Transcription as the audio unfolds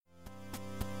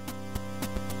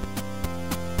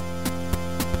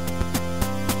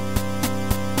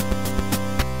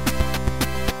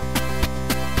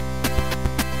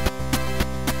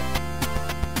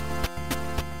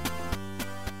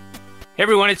Hey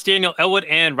everyone, it's Daniel Elwood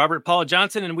and Robert Paul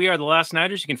Johnson, and we are the Last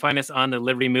Nighters. You can find us on the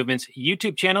Liberty Movement's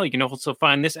YouTube channel. You can also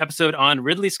find this episode on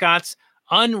Ridley Scott's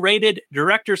unrated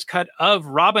director's cut of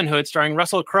Robin Hood starring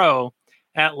Russell Crowe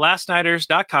at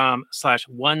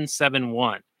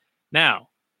lastnighters.com/171. Now,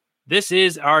 this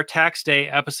is our tax day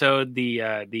episode.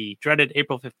 The dreaded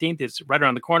April 15th is right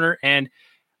around the corner, and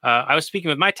I was speaking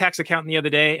with my tax accountant the other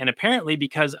day, and apparently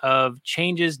because of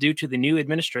changes due to the new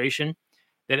administration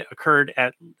that occurred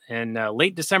in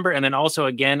late December, and then also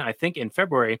again, I think in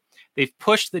February, they've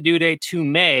pushed the due date to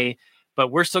May, but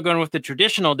we're still going with the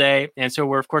traditional day. And so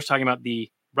we're, of course, talking about the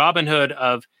Robin Hood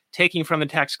of taking from the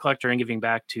tax collector and giving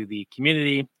back to the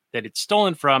community that it's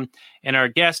stolen from. And our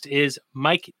guest is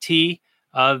Mike T.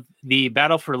 of the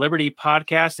Battle for Liberty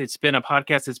podcast. It's been a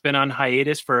podcast that's been on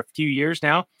hiatus for a few years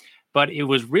now, but it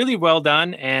was really well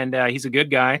done, and he's a good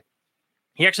guy.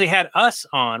 He actually had us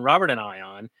on, Robert and I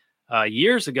on,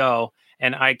 years ago,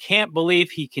 and I can't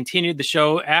believe he continued the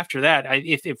show after that.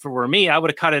 If it were me, I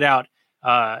would have cut it out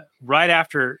right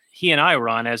after he and I were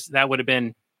on, as that would have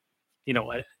been,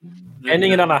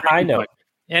 ending it on a high note.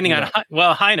 Ending on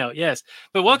a high note, yes.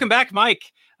 But welcome back,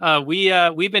 Mike.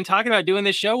 We've been talking about doing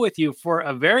this show with you for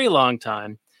a very long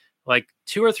time, like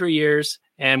 2 or 3 years,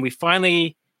 and we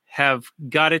finally have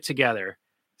got it together.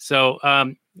 So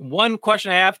one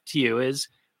question I have to you is,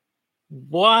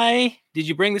 why did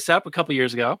you bring this up a couple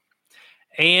years ago?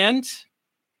 And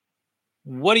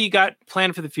what do you got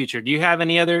planned for the future? Do you have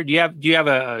any other, do you have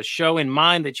a show in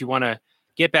mind that you want to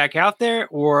get back out there?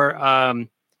 Or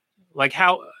like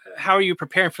how are you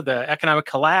preparing for the economic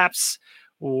collapse?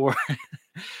 Or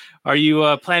are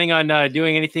you planning on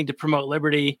doing anything to promote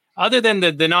liberty other than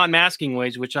the non-masking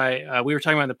ways, which we were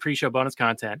talking about in the pre-show bonus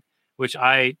content, which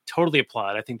I totally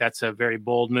applaud. I think that's a very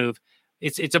bold move.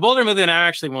 It's a bolder move than I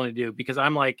actually want to do, because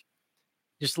I'm like,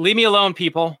 just leave me alone,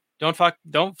 people. Don't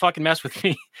fucking mess with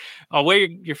me. I'll wear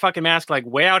your fucking mask like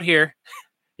way out here.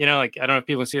 Like, I don't know if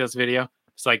people can see this video.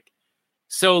 It's like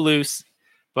so loose.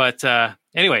 But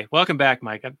anyway, welcome back,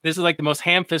 Mike. This is like the most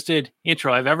ham-fisted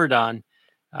intro I've ever done.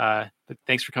 But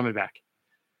thanks for coming back.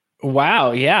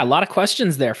 Wow. Yeah. A lot of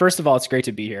questions there. First of all, it's great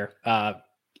to be here.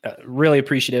 Really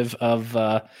appreciative of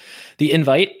the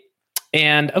invite.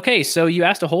 And okay, so you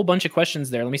asked a whole bunch of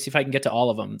questions there. Let me see if I can get to all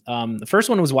of them. The first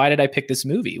one was, why did I pick this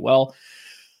movie? Well,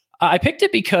 I picked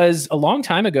it because a long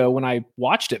time ago when I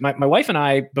watched it, my wife and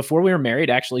I, before we were married,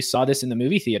 actually saw this in the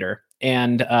movie theater,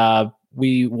 and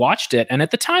we watched it. And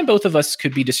at the time, both of us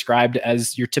could be described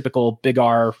as your typical big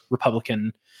R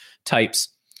Republican types.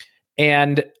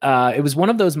 And it was one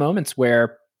of those moments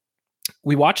where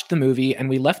we watched the movie and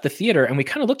we left the theater and we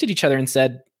kind of looked at each other and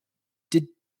said,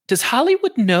 does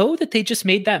Hollywood know that they just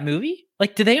made that movie?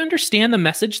 Like, do they understand the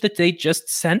message that they just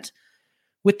sent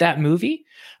with that movie?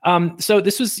 So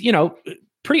this was,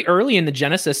 pretty early in the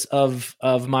genesis of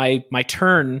my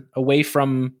turn away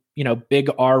from, big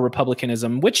R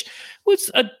Republicanism, which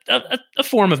was a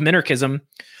form of minarchism,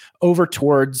 over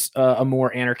towards a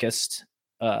more anarchist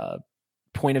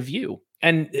point of view.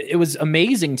 And it was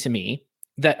amazing to me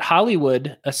that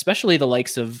Hollywood, especially the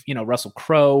likes of, Russell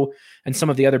Crowe and some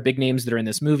of the other big names that are in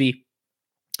this movie,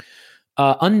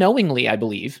 unknowingly, I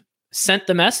believe, sent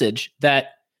the message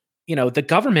that, the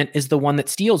government is the one that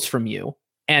steals from you.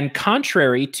 And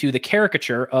contrary to the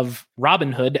caricature of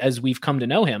Robin Hood, as we've come to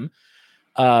know him,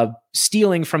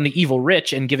 stealing from the evil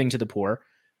rich and giving to the poor,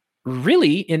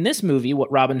 really, in this movie,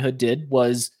 what Robin Hood did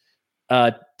was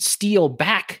steal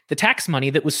back the tax money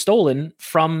that was stolen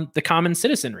from the common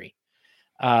citizenry.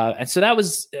 And so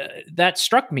that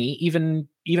struck me even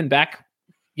back,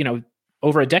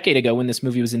 over a decade ago when this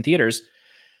movie was in theaters.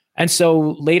 And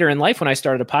so later in life, when I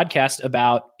started a podcast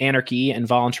about anarchy and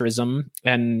voluntarism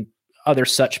and other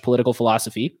such political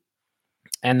philosophy,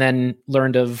 and then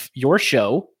learned of your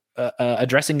show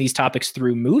addressing these topics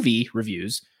through movie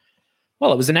reviews,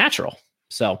 well, it was a natural.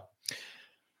 So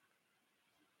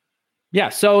yeah,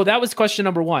 so that was question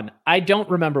number one. I don't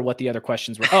remember what the other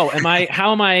questions were. Oh, do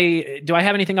I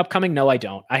have anything upcoming? No, I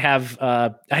don't. I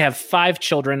have 5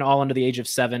 children, all under the age of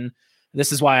 7.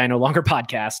 This is why I no longer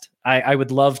podcast. I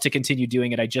would love to continue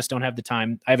doing it. I just don't have the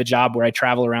time. I have a job where I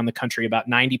travel around the country. About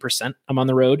 90% I'm on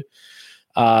the road.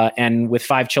 And with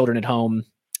 5 children at home,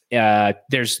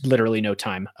 there's literally no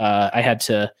time. I had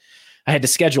to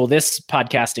schedule this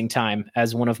podcasting time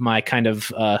as one of my kind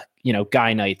of,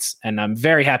 guy nights, and I'm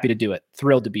very happy to do it.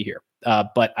 Thrilled to be here.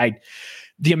 But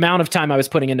the amount of time I was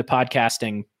putting into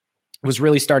podcasting was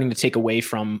really starting to take away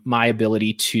from my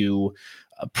ability to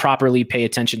properly pay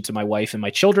attention to my wife and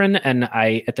my children. And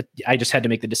I just had to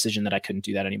make the decision that I couldn't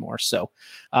do that anymore. So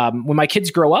when my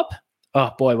kids grow up,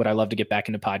 oh boy, would I love to get back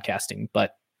into podcasting.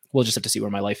 But we'll just have to see where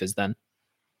my life is then.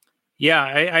 Yeah,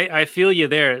 I feel you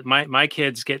there. My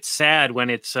kids get sad when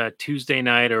it's Tuesday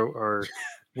night or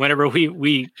whenever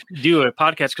we do a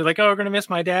podcast because like, oh, we're gonna miss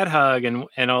my dad hug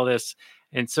and all this.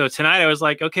 And so tonight I was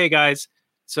like, okay, guys,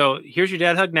 so here's your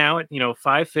dad hug now at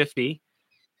 5:50.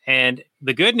 And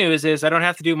the good news is I don't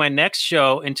have to do my next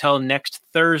show until next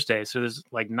Thursday. So there's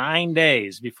like 9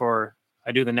 days before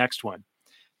I do the next one.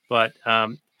 But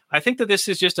I think that this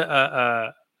is just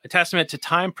a testament to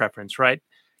time preference, right?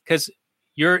 Because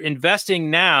you're investing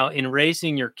now in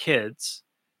raising your kids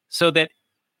so that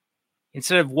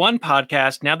instead of one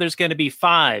podcast, now there's going to be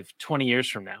 5 20 years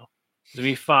from now. There's going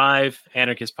to be 5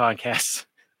 anarchist podcasts.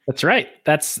 That's right.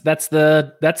 That's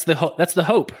the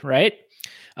hope, right?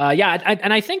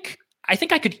 I think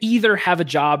I could either have a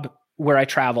job where I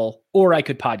travel or I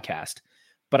could podcast,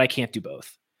 but I can't do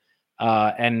both.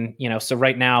 So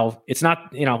right now it's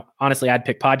not, honestly, I'd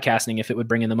pick podcasting if it would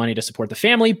bring in the money to support the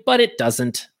family, but it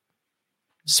doesn't.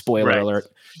 Spoiler alert.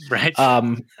 Right.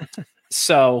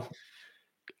 So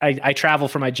I travel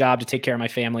for my job to take care of my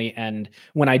family. And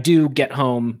when I do get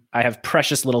home, I have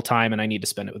precious little time and I need to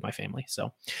spend it with my family.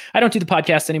 So I don't do the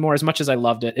podcast anymore as much as I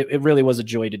loved it. It really was a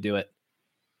joy to do it.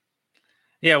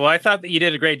 Yeah, well, I thought that you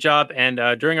did a great job. And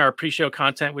during our pre-show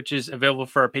content, which is available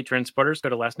for our Patreon supporters, go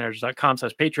to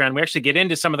lastnarratives.com/Patreon. We actually get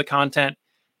into some of the content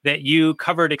that you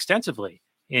covered extensively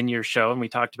in your show. And we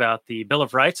talked about the Bill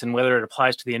of Rights and whether it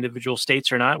applies to the individual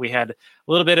states or not. We had a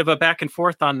little bit of a back and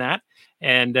forth on that.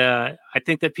 And I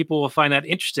think that people will find that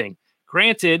interesting.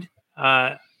 Granted,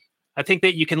 I think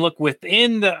that you can look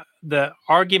within the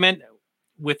argument,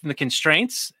 within the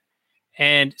constraints,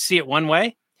 and see it one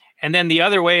way. And then the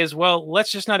other way is, well,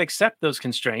 let's just not accept those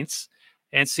constraints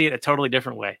and see it a totally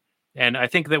different way. And I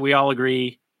think that we all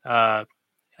agree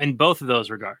in both of those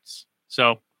regards.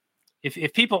 So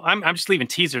if people, I'm just leaving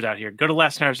teasers out here. Go to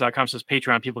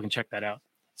lastnarratives.com/Patreon. People can check that out.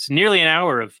 It's nearly an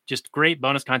hour of just great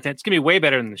bonus content. It's going to be way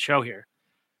better than the show here.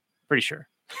 Pretty sure.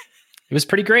 It was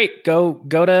pretty great. Go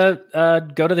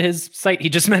to his site he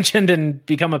just mentioned and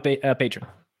become a patron.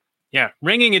 Yeah.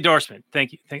 Ringing endorsement.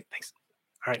 Thank you. Thanks.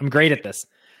 All right. I'm great at this.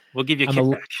 We'll give you a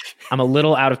kickback. I'm a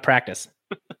little out of practice.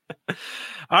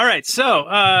 All right. So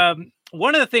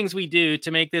one of the things we do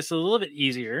to make this a little bit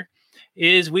easier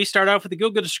is we start off with the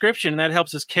Google description, and that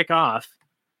helps us kick off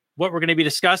what we're going to be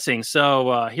discussing.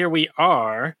 So here we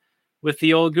are with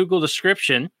the old Google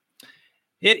description.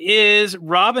 It is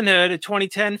Robin Hood, a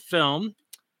 2010 film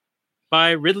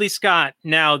by Ridley Scott.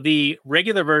 Now, the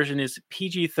regular version is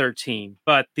PG-13,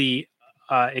 but the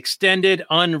extended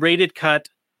unrated cut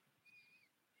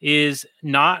is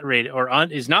not rated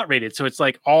is not rated. So it's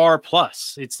like R+.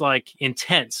 It's like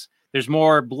intense. There's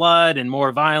more blood and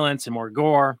more violence and more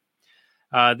gore.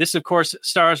 This, of course,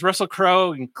 stars Russell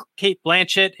Crowe and Cate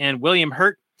Blanchett and William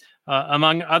Hurt,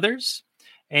 among others.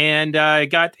 And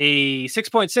got a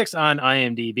 6.6 on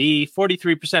IMDb,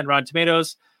 43% Rotten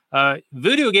Tomatoes.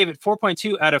 Vudu gave it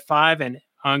 4.2 out of 5. And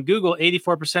on Google,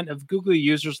 84% of Google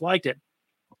users liked it.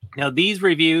 Now, these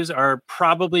reviews are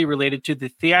probably related to the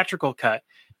theatrical cut,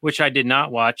 which I did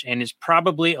not watch, and is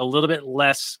probably a little bit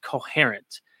less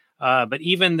coherent. But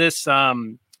even this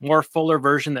more fuller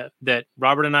version that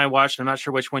Robert and I watched, I'm not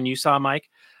sure which one you saw, Mike,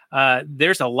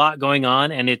 there's a lot going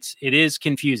on, and it is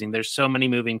confusing. There's so many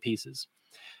moving pieces.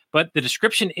 But the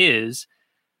description is,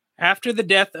 after the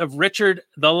death of Richard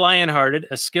the Lionhearted,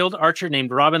 a skilled archer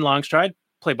named Robin Longstride,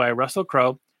 played by Russell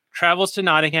Crowe, travels to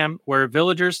Nottingham, where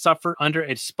villagers suffer under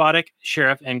a despotic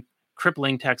sheriff and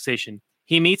crippling taxation.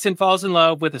 He meets and falls in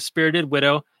love with a spirited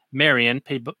widow, Marion,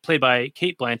 played by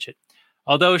Cate Blanchett.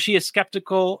 Although she is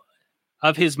skeptical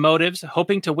of his motives,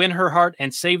 hoping to win her heart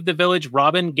and save the village,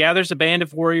 Robin gathers a band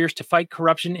of warriors to fight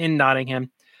corruption in Nottingham,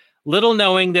 little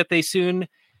knowing that they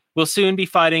will soon be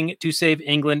fighting to save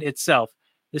England itself.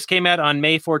 This came out on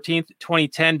May 14th,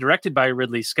 2010, directed by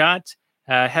Ridley Scott.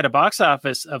 Had a box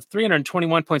office of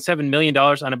 $321.7 million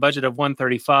on a budget of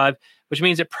 $135, which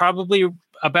means it probably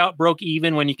about broke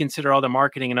even when you consider all the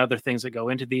marketing and other things that go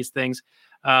into these things.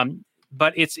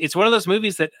 But it's one of those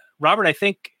movies that, Robert,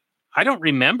 I don't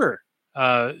remember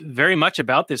very much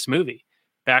about this movie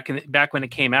back when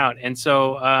it came out. And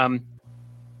so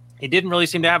it didn't really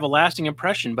seem to have a lasting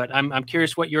impression, but I'm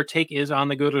curious what your take is on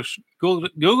the Google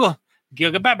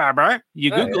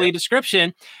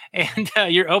description and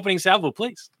your opening salvo,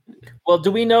 please. Well,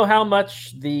 do we know how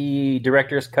much the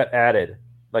director's cut added,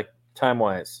 like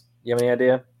time-wise? You have any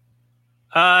idea?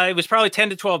 It was probably 10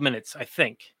 to 12 minutes, I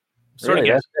think. Really?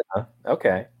 That's it, huh?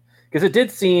 Okay. Because it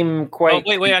did seem quite...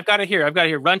 Oh, wait, I've got it here.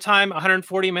 Runtime,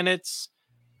 140 minutes,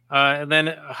 and then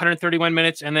 131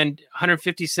 minutes, and then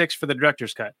 156 for the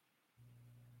director's cut.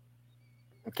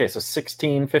 Okay, so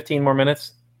 16, 15 more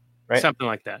minutes, right? Something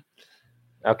like that.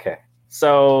 Okay,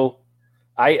 so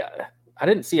I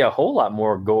didn't see a whole lot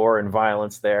more gore and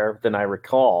violence there than I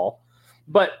recall,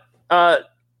 but I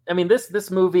mean this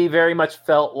movie very much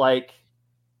felt like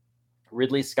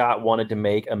Ridley Scott wanted to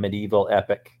make a medieval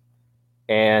epic,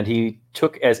 and he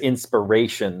took as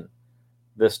inspiration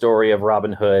the story of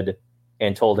Robin Hood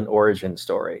and told an origin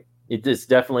story. It is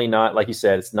definitely not, like you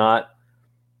said, it's not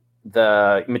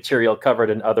the material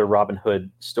covered in other Robin Hood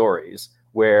stories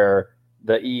where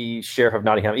the Sheriff of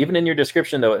Nottingham, even in your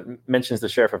description, though, it mentions the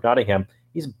Sheriff of Nottingham,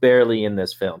 he's barely in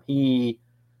this film. He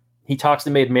talks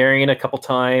to Maid Marian a couple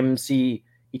times. He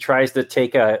tries to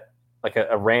take a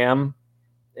ram,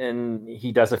 and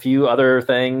he does a few other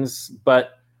things,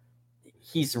 but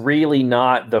he's really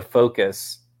not the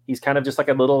focus. He's kind of just like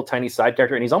a little tiny side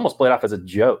character, and he's almost played off as a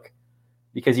joke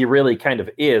because he really kind of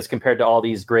is compared to all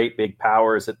these great big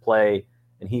powers at play,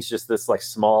 and he's just this like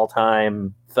small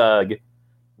time thug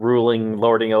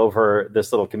lording over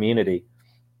this little community.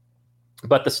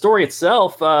 But the story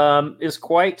itself is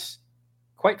quite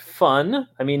fun.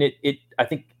 I mean, I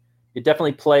think it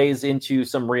definitely plays into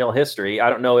some real history. I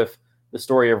don't know if the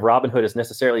story of Robin Hood is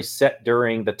necessarily set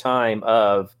during the time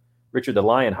of Richard the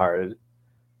Lionhearted,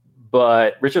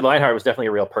 but Richard the Lionhearted was definitely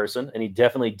a real person, and he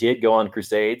definitely did go on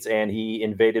crusades, and he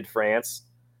invaded France,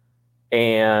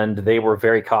 and they were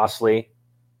very costly,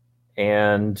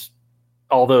 and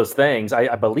all those things.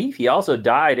 I believe he also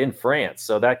died in France,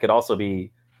 so that could also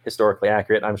be historically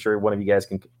accurate. I'm sure one of you guys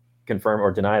can confirm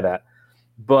or deny that.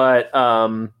 But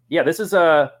yeah,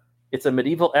 it's a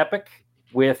medieval epic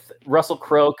with Russell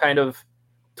Crowe kind of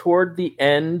toward the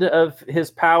end of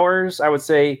his powers. I would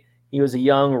say he was a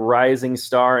young rising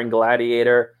star in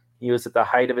Gladiator. He was at the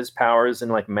height of his powers in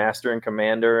like Master and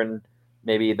Commander, and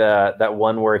maybe that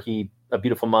one where A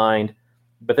Beautiful Mind.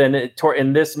 But then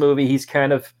in this movie, he's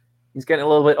getting a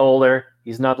little bit older.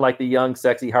 He's not like the young,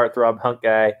 sexy heartthrob hunk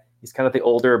guy. He's kind of the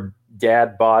older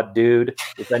dad bod dude,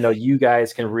 which I know you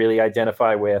guys can really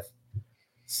identify with.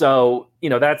 So,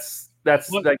 that's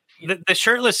like the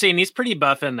shirtless scene. He's pretty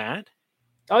buff in that.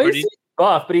 Oh, he's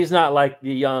buff, but he's not like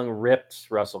the young, ripped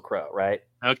Russell Crowe, right?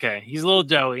 Okay, he's a little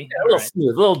doughy. Yeah, a little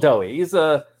smooth, a little doughy. He's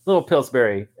a little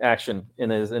Pillsbury action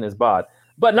in his bod.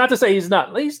 But not to say he's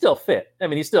not. He's still fit. I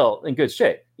mean, he's still in good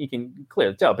shape. You can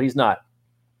clearly tell, but he's not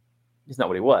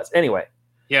what he was. Anyway.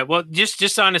 Yeah, well,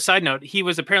 just on a side note, he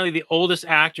was apparently the oldest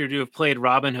actor to have played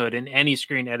Robin Hood in any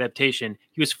screen adaptation.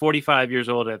 He was 45 years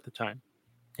old at the time.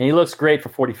 And he looks great for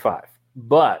 45.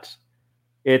 But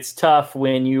it's tough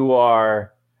when you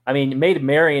are... I mean, Maid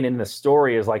Marian in the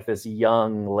story is like this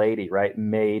young lady, right?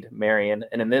 Maid Marian.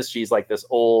 And in this, she's like this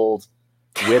old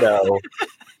widow.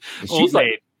 She's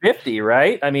like 50,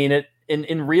 right? I mean,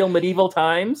 in real medieval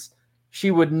times, she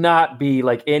would not be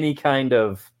like any kind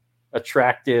of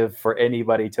attractive for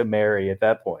anybody to marry at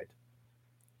that point.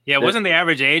 Yeah, wasn't the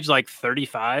average age like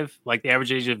 35, like the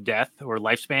average age of death or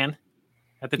lifespan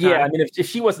at the time? Yeah, I mean, if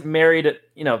she wasn't married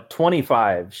at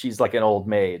 25, she's like an old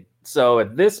maid. So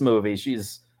at this movie,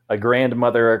 she's a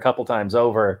grandmother a couple times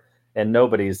over, and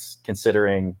nobody's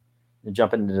considering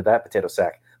jumping into that potato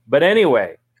sack. But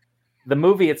anyway, the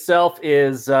movie itself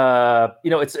is,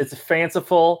 it's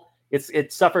fanciful.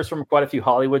 It suffers from quite a few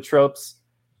Hollywood tropes.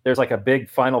 There's like a big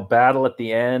final battle at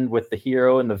the end with the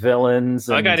hero and the villains.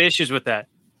 And... I got issues with that.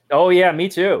 Oh yeah, me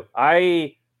too.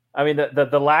 I mean,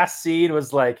 the last scene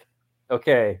was like,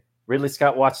 okay, Ridley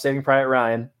Scott watched Saving Private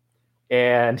Ryan,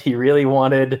 and he really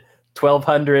wanted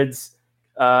 1200s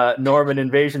Norman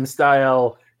invasion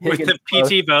style Higgins with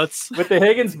the PT boats. With the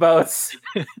Higgins boats.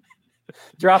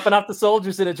 Dropping off the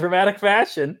soldiers in a dramatic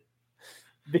fashion,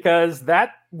 because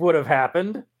that would have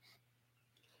happened.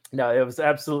 No, it was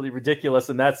absolutely ridiculous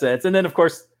in that sense. And then, of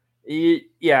course,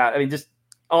 yeah, I mean, just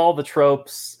all the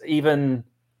tropes, even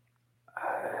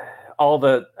all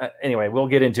the... anyway, we'll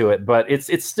get into it. But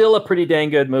it's still a pretty dang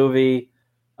good movie,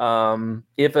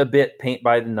 if a bit paint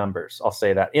by the numbers. I'll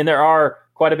say that. And there are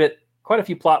quite a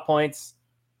few plot points.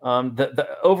 The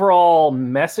overall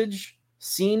message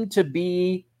seemed to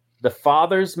be the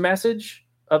father's message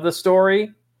of the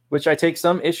story, which I take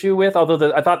some issue with.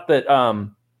 Although I thought that...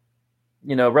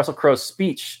 Russell Crowe's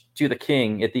speech to the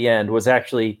king at the end was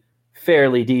actually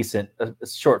fairly decent,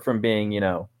 short from being,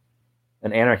 an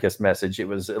anarchist message. It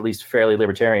was at least fairly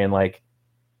libertarian. Like,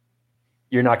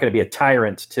 you're not going to be a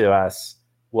tyrant to us.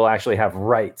 We'll actually have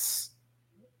rights.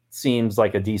 Seems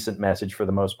like a decent message for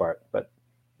the most part, but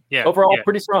yeah, overall,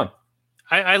 pretty strong.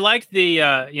 I like the,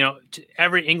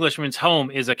 every Englishman's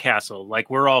home is a castle. Like,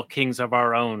 we're all kings of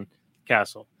our own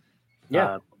castle.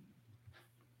 Yeah.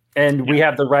 And we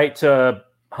have the right to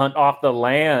hunt off the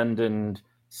land and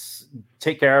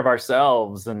take care of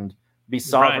ourselves and be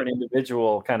sovereign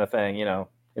individual kind of thing,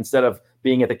 instead of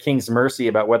being at the king's mercy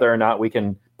about whether or not we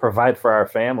can provide for our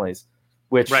families.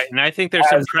 Which and I think there's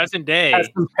some present day has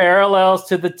some parallels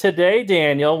to the today,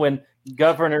 Daniel, when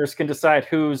governors can decide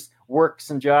whose works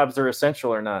and jobs are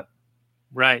essential or not.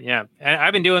 Right. Yeah. And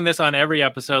I've been doing this on every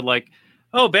episode, like,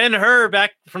 oh, Ben-Hur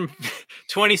back from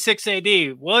 26 AD.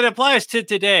 Well, it applies to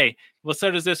today. Well, so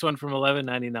does this one from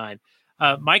 1199.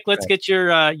 Mike, let's get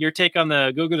your take on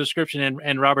the Google description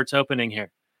and Robert's opening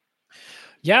here.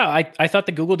 Yeah, I thought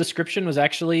the Google description was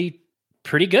actually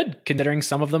pretty good, considering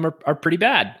some of them are pretty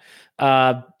bad.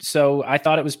 So I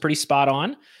thought it was pretty spot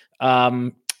on.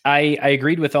 I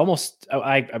agreed with almost,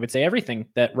 I would say, everything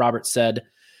that Robert said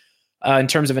in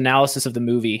terms of analysis of the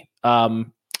movie.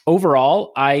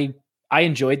 Overall, I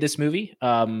enjoyed this movie.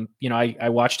 I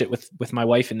watched it with my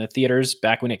wife in the theaters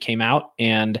back when it came out,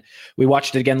 and we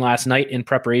watched it again last night in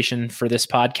preparation for this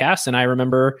podcast. And I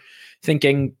remember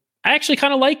thinking, I actually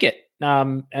kind of like it.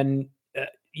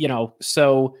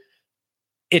 So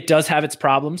it does have its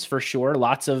problems for sure.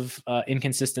 Lots of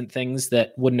inconsistent things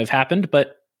that wouldn't have happened,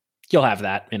 but you'll have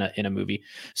that in a movie.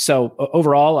 So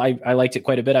overall, I liked it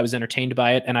quite a bit. I was entertained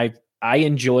by it, and I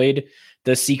enjoyed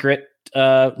the secret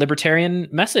libertarian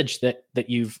message that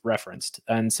you've referenced,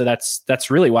 and so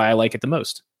that's really why I like it the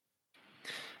most.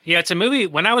 Yeah, it's a movie.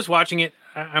 When I was watching it,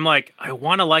 I'm like, I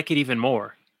want to like it even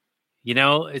more.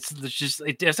 It's just,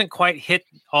 it doesn't quite hit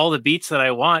all the beats that I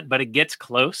want, but it gets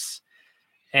close.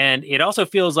 And it also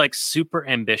feels like super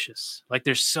ambitious. Like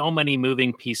there's so many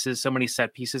moving pieces, so many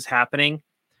set pieces happening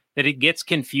that it gets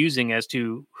confusing as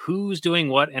to who's doing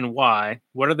what and why,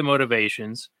 what are the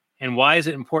motivations, and why is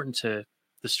it important to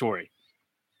the story.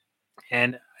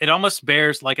 And it almost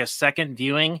bears like a second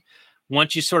viewing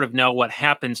once you sort of know what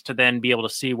happens, to then be able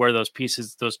to see where those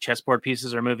pieces, those chessboard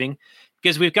pieces, are moving.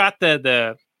 Because we've got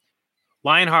the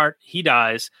Lionheart, he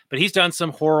dies, but he's done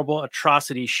some horrible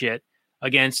atrocity shit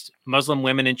against Muslim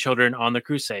women and children on the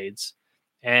Crusades.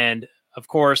 And of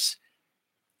course,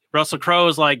 Russell Crowe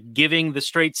is like giving the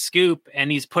straight scoop,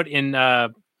 and he's put in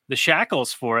the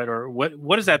shackles for it, or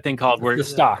what is that thing called? Where the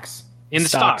stocks. In the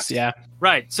stocks, yeah.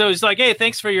 Right. So he's like, hey,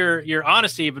 thanks for your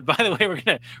honesty, but by the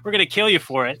way, we're gonna kill you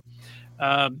for it.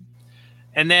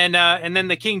 And then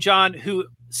the King John, who,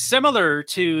 similar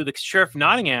to the Sheriff of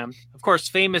Nottingham, of course,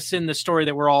 famous in the story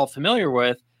that we're all familiar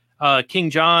with, King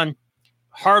John,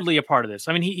 hardly a part of this.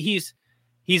 I mean,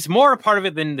 he's more a part of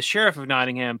it than the Sheriff of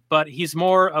Nottingham, but he's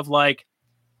more of like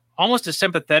almost a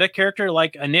sympathetic character.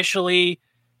 Like initially,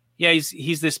 yeah,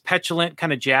 he's this petulant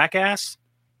kind of jackass,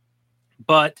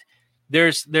 but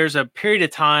there's a period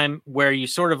of time where you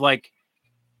sort of like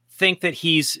think that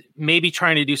he's maybe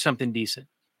trying to do something decent,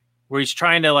 where he's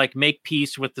trying to like make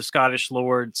peace with the Scottish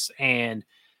lords and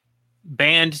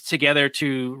band together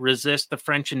to resist the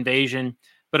French invasion.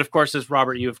 But of course, as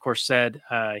Robert, you of course said,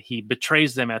 he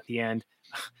betrays them at the end.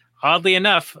 Oddly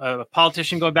enough, a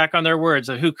politician going back on their words.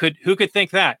 Who could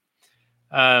think that?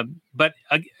 But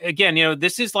again,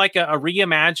 this is like a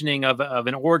reimagining of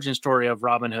an origin story of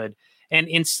Robin Hood. And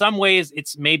in some ways,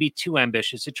 it's maybe too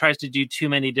ambitious. It tries to do too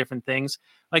many different things.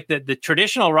 Like the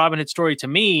traditional Robin Hood story, to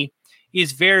me,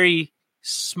 is very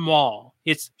small.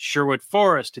 It's Sherwood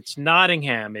Forest, it's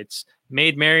Nottingham, it's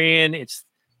Maid Marian, it's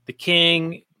the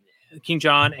King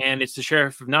John, and it's the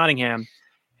Sheriff of Nottingham.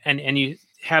 And you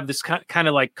have this kind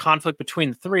of like conflict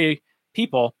between the three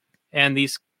people and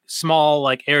these small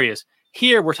like areas.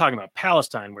 Here, we're talking about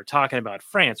Palestine. We're talking about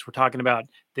France. We're talking about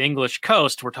the English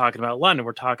coast. We're talking about London.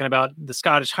 We're talking about the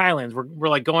Scottish Highlands. We're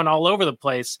like going all over the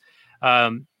place.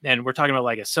 And we're talking about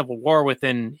like a civil war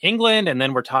within England. And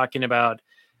then we're talking about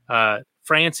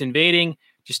France invading.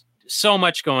 Just so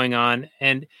much going on.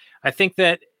 And I think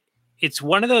that it's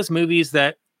one of those movies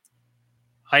that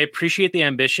I appreciate the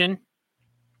ambition.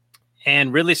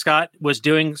 And Ridley Scott was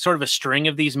doing sort of a string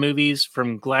of these movies,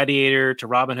 from Gladiator to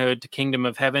Robin Hood to Kingdom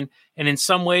of Heaven. And in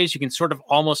some ways, you can sort of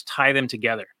almost tie them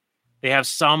together. They have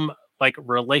some like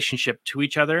relationship to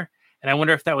each other. And I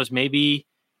wonder if that was maybe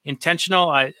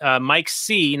intentional. Mike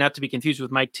C, not to be confused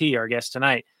with Mike T, our guest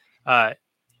tonight,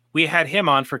 we had him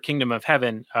on for Kingdom of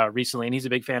Heaven recently, and he's a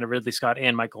big fan of Ridley Scott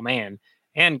and Michael Mann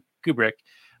and Kubrick.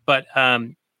 But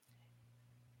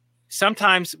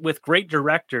sometimes with great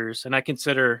directors, and I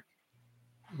consider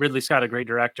Ridley Scott a great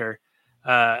director,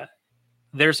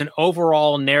 there's an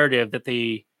overall narrative that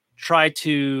they try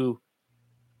to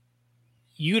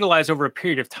utilize over a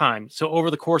period of time. So over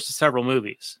the course of several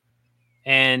movies.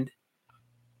 And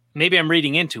maybe I'm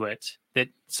reading into it, that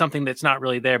something that's not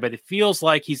really there, but it feels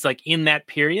like he's like in that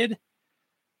period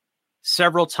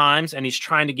several times, and he's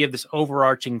trying to give this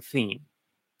overarching theme.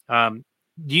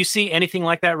 Do you see anything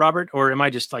like that, Robert, or am I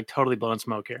just like totally blowing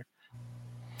smoke here?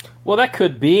 Well, that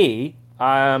could be.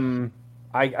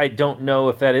 I don't know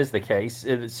if that is the case.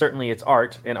 Certainly, it's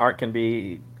art, and art can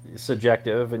be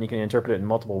subjective, and you can interpret it in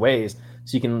multiple ways.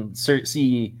 So you can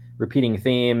see repeating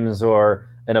themes or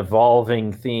an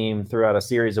evolving theme throughout a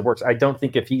series of works. I don't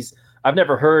think I've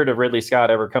never heard of Ridley Scott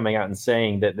ever coming out and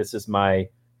saying that this is my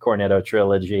Cornetto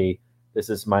trilogy, this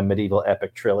is my medieval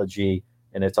epic trilogy,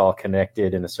 and it's all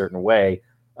connected in a certain way.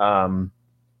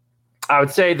 I would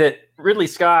say that Ridley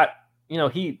Scott,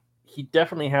 he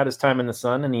definitely had his time in the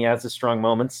sun, and he has his strong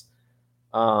moments.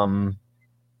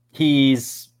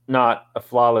 He's not a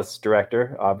flawless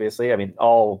director, obviously. I mean,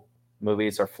 all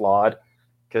movies are flawed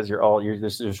because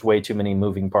there's way too many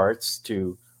moving parts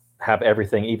to have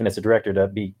everything, even as a director, to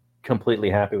be completely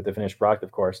happy with the finished product,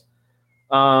 of course.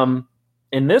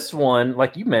 In this one,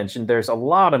 like you mentioned, there's a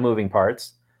lot of moving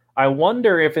parts. I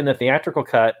wonder if in the theatrical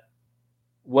cut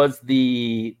was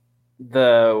the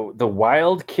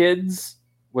Wild Kids,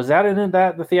 was that in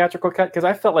the theatrical cut? Because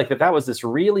I felt like that was this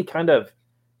really kind of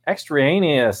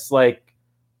extraneous, like,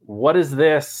 what does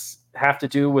this have to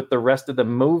do with the rest of the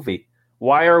movie?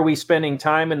 Why are we spending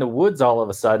time in the woods all of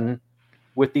a sudden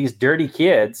with these dirty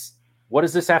kids? What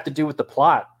does this have to do with the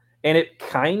plot? And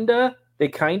they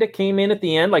kind of came in at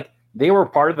the end, like they were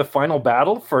part of the final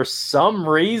battle for some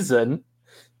reason,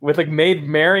 with like Maid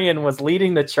Marian was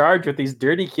leading the charge with these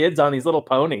dirty kids on these little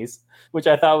ponies, which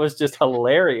I thought was just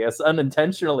hilarious,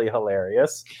 unintentionally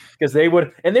hilarious, because they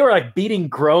were like beating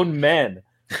grown men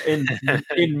in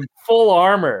full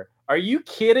armor. Are you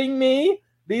kidding me?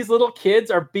 These little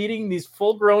kids are beating these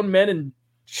full-grown men in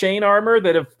chain armor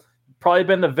that have probably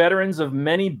been the veterans of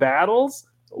many battles.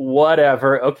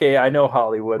 Whatever. Okay, I know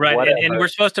Hollywood. Right, whatever. And we're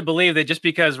supposed to believe that just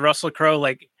because Russell Crowe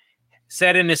like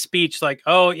said in his speech, like,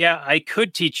 "Oh yeah, I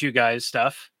could teach you guys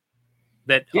stuff,"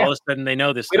 that all of a sudden they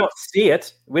know this. We don't see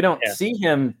it. We don't see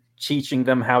him teaching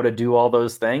them how to do all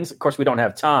those things. Of course, we don't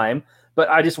have time. But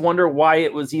I just wonder why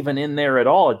it was even in there at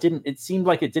all. It seemed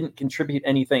like it didn't contribute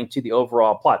anything to the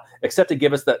overall plot, except to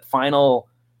give us that final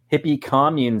hippie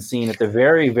commune scene at the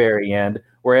very, very end,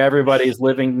 where everybody's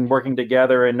living and working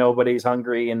together and nobody's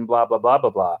hungry and blah, blah, blah,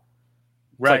 blah, blah.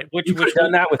 Right. Like, you could have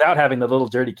done that without having the little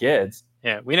dirty kids.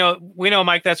 Yeah, we know,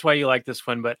 Mike, that's why you like this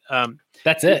one, but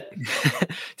that's it.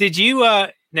 Did you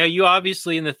now you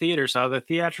obviously in the theater saw the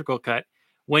theatrical cut.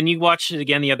 When you watched it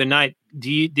again the other night,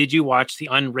 did you watch the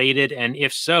unrated? And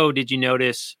if so, did you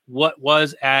notice what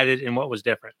was added and what was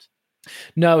different?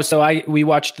 No, so we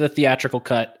watched the theatrical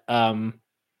cut,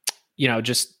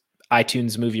 just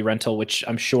iTunes movie rental, which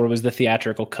I'm sure was the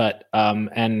theatrical cut.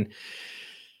 And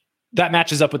that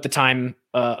matches up with the time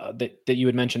that you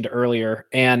had mentioned earlier.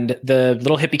 And the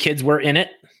little hippie kids were in it.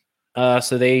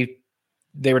 So they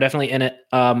were definitely in it.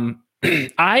 I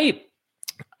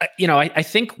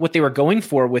think what they were going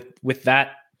for with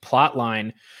that plot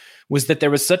line was that there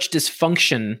was such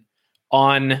dysfunction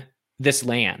on this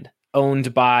land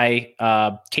owned by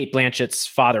Cate Blanchett's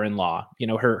father-in-law,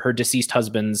 her deceased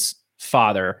husband's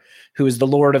father, who is the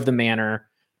lord of the manor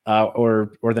or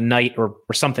the knight or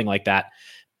something like that.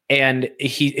 And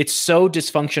it's so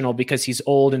dysfunctional because he's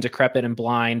old and decrepit and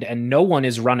blind, and no one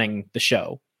is running the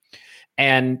show.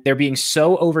 And they're being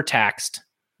so overtaxed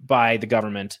by the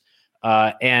government.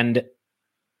 And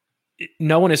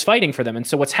no one is fighting for them. And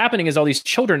so what's happening is all these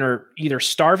children are either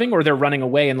starving or they're running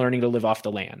away and learning to live off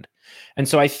the land. And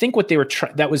so I think what they were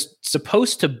that was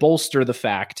supposed to bolster the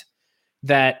fact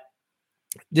that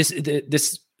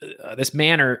this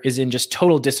manor is in just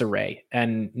total disarray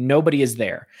and nobody is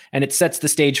there. And it sets the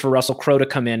stage for Russell Crowe to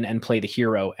come in and play the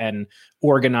hero and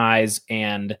organize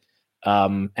and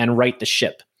right the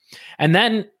ship. And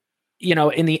then,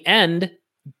 in the end,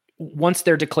 once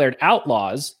they're declared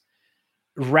outlaws,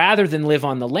 rather than live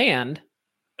on the land,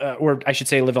 or I should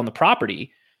say live on the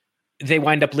property, they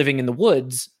wind up living in the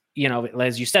woods,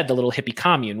 as you said, the little hippie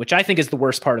commune, which I think is the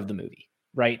worst part of the movie,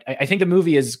 right? I think the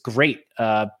movie is great.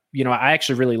 I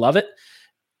actually really love it,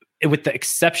 with the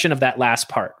exception of that last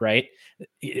part, right?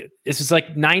 This is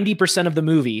like 90% of the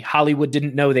movie, Hollywood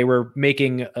didn't know they were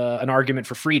making an argument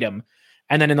for freedom.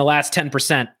 And then in the last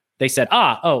 10%, they said,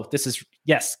 this is,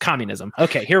 yes, communism.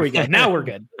 Okay, here we go. Now we're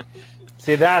good.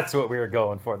 See, that's what we were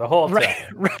going for the whole time.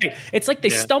 Right. It's like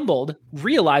they stumbled,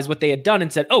 realized what they had done,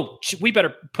 and said, we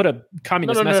better put a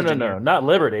communist message in here. No, not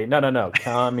liberty. No,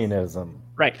 communism.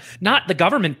 Right. Not the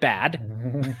government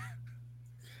bad.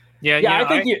 I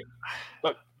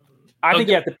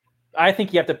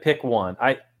think you have to pick one.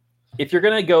 If you're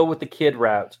going to go with the kid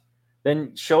route,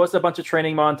 then show us a bunch of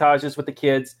training montages with the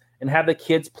kids and have the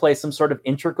kids play some sort of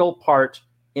integral part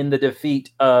in the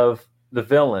defeat of the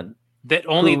villain. that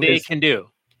only who they is- can do.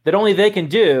 that only they can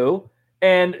do.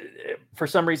 And for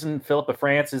some reason, Philip of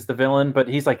France is the villain, but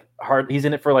he's like he's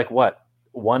in it for like what,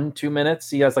 1-2 minutes?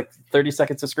 He has like 30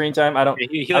 seconds of screen time. I don't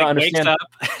understand.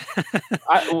 Wakes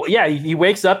up. He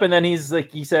wakes up and then he's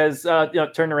like, he says,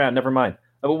 turn around, never mind.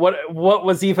 What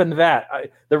was even that?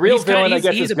 The real villain, I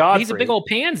guess, is Godfrey. He's a big old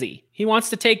pansy. He wants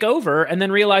to take over and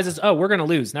then realizes, oh, we're going to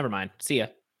lose. Never mind. See ya.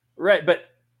 Right, but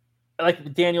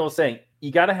like Daniel was saying,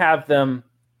 you got to have them.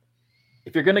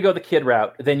 If you're going to go the kid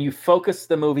route, then you focus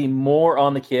the movie more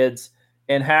on the kids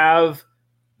and have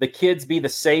the kids be the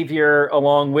savior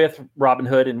along with Robin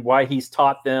Hood and why he's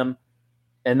taught them.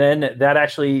 And then that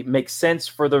actually makes sense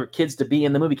for the kids to be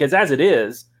in the movie. Because as it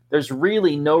is, there's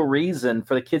really no reason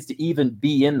for the kids to even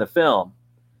be in the film.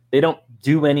 They don't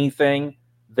do anything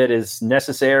that is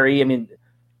necessary. I mean,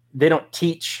 they don't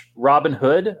teach Robin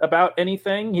Hood about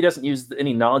anything. He doesn't use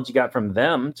any knowledge he got from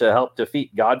them to help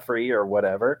defeat Godfrey or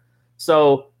whatever.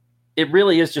 So it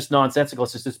really is just nonsensical.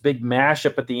 It's just this big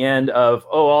mashup at the end of,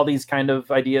 all these kind of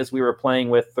ideas we were playing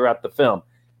with throughout the film.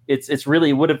 It's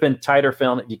really would have been tighter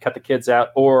film if you cut the kids out,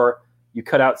 or you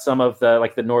cut out some of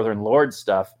the Northern Lords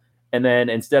stuff. And then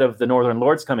instead of the Northern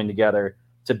Lords coming together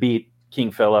to beat King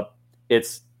Philip,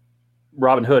 it's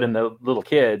Robin Hood and the little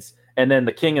kids. And then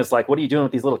the king is like, what are you doing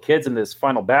with these little kids in this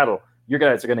final battle? Your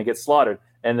guys are going to get slaughtered.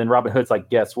 And then Robin Hood's like,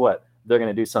 guess what? They're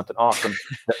going to do something awesome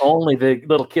that only the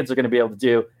little kids are going to be able to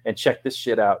do. And check this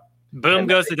shit out. Boom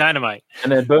goes the dynamite.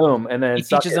 And then boom. And then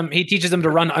he teaches them to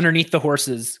run underneath the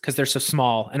horses because they're so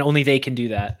small and only they can do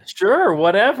that. Sure,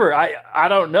 whatever. I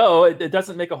don't know. It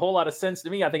doesn't make a whole lot of sense to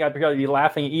me. I think I'd probably be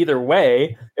laughing either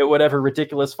way at whatever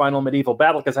ridiculous final medieval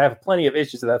battle, because I have plenty of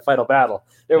issues with that final battle.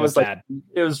 It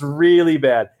was really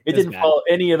bad. It didn't follow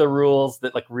any of the rules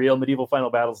that like real medieval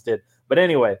final battles did. But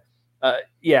anyway,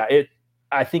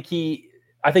 I think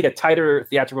a tighter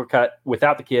theatrical cut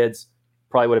without the kids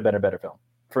probably would have been a better film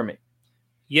for me.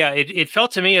 Yeah, it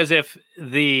felt to me as if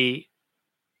the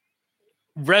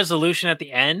resolution at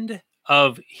the end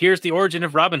of here's the origin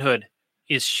of Robin Hood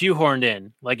is shoehorned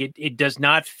in. Like it does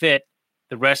not fit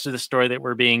the rest of the story that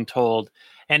we're being told.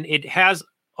 And it has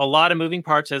a lot of moving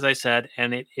parts, as I said,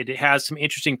 and it has some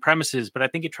interesting premises, but I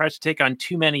think it tries to take on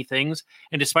too many things.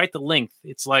 And despite the length,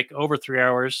 it's like over 3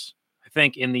 hours, I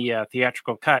think, in the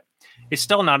theatrical cut. It's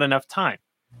still not enough time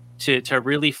to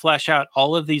really flesh out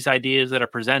all of these ideas that are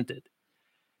presented.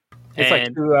 It's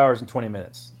like 2 hours and 20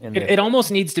 minutes. It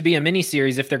almost needs to be a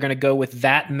miniseries if they're going to go with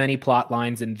that many plot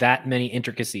lines and that many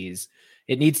intricacies.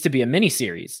 It needs to be a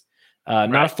miniseries,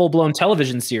 not a full-blown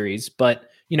television series, but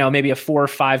maybe a 4 or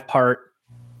 5 part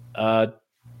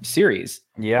series.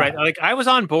 Yeah, right. Like I was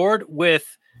on board with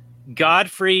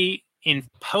Godfrey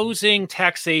imposing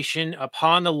taxation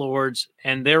upon the lords,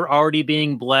 and they're already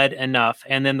being bled enough,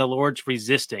 and then the lords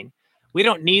resisting. We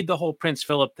don't need the whole Prince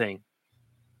Philip thing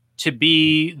to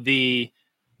be the,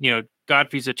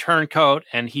 Godfrey's a turncoat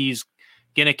and he's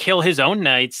gonna kill his own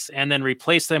knights and then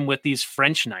replace them with these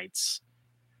French knights,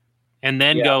 and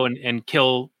then go and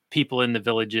kill people in the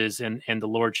villages and the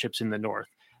lordships in the north.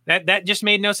 That just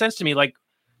made no sense to me. Like,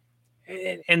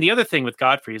 and the other thing with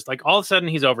Godfrey is like all of a sudden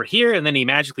he's over here and then he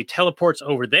magically teleports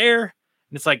over there. And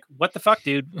it's like, what the fuck,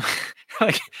 dude?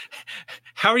 Like,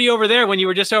 how are you over there when you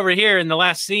were just over here in the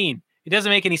last scene? It doesn't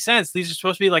make any sense. These are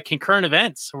supposed to be like concurrent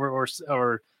events or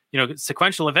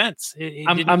sequential events.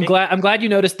 I'm glad you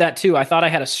noticed that too. I thought I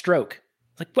had a stroke.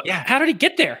 Like, what? Yeah. How did he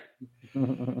get there?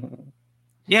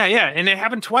 Yeah. And it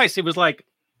happened twice. It was like,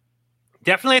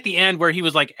 definitely at the end where he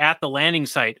was like at the landing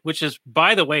site, which is,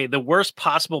 by the way, the worst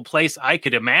possible place I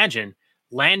could imagine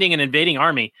landing an invading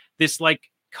army. This like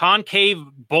concave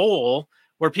bowl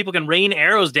where people can rain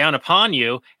arrows down upon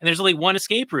you, and there's only one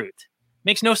escape route.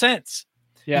 Makes no sense.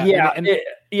 Yeah.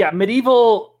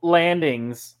 Medieval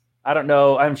landings. I don't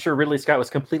know. I'm sure Ridley Scott was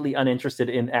completely uninterested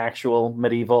in actual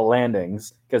medieval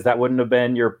landings, because that wouldn't have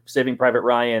been your Saving Private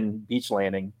Ryan beach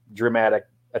landing dramatic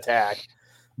attack.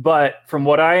 But from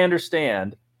what I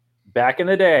understand, back in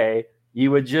the day, you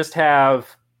would just have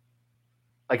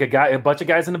like a bunch of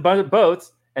guys in a bunch of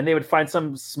boats, and they would find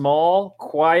some small,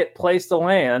 quiet place to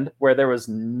land where there was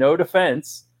no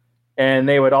defense, and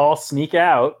they would all sneak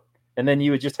out, and then you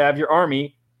would just have your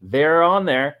army there on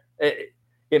there.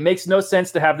 It makes no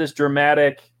sense to have this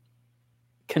dramatic,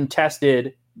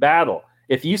 contested battle.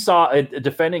 If you saw a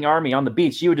defending army on the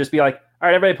beach, you would just be like, all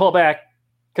right, everybody pull back,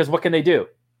 because what can they do?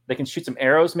 They can shoot some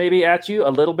arrows maybe at you a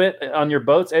little bit on your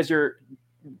boats as you're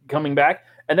coming back.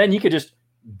 And then you could just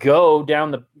go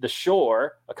down the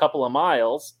shore a couple of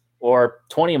miles or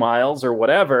 20 miles or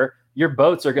whatever. Your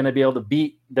boats are going to be able to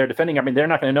beat their defending. I mean, they're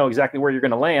not going to know exactly where you're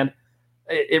going to land.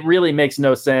 It really makes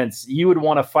no sense. You would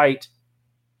want to fight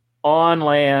on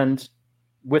land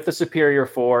with a superior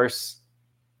force.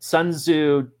 Sun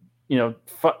Tzu,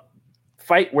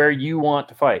 fight where you want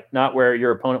to fight, not where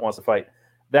your opponent wants to fight.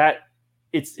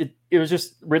 It was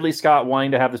just Ridley Scott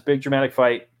wanting to have this big dramatic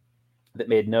fight that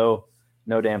made no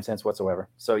damn sense whatsoever.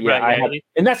 So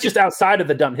and that's just outside of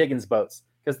the dumb Higgins boats,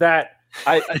 because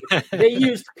they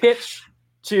used pitch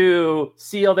to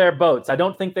seal their boats. I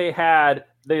don't think they had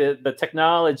the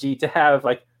technology to have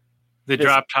like the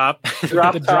drop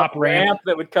top ramp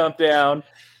that would come down.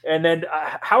 And then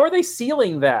how are they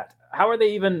sealing that? How are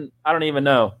they even? I don't even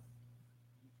know.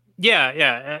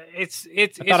 Yeah. I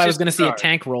thought I was going to see a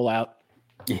tank roll out.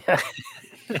 Yeah.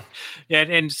 Yeah,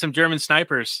 and some German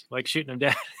snipers like shooting them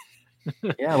down.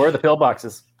 Yeah, where are the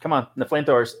pillboxes? Come on, the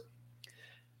flamethrowers.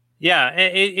 Yeah,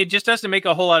 it just doesn't make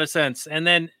a whole lot of sense. And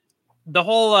then the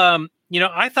whole,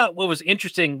 I thought what was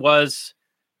interesting was,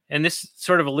 and this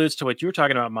sort of alludes to what you were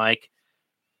talking about, Mike,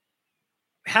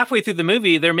 halfway through the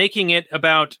movie, they're making it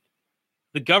about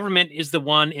the government is the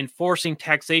one enforcing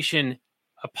taxation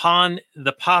upon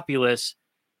the populace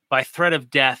by threat of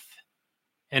death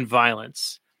and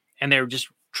violence. And they're just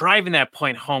driving that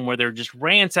point home where they're just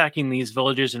ransacking these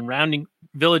villages and rounding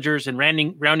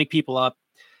people up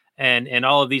and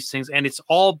all of these things. And it's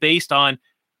all based on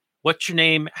what's your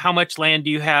name? How much land do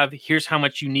you have? Here's how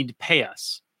much you need to pay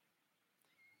us.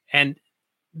 And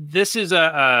this is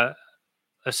a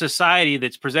society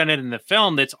that's presented in the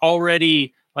film that's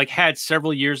already like had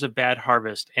several years of bad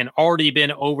harvest and already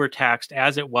been overtaxed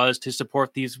as it was to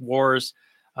support these wars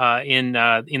in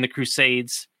the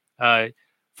Crusades.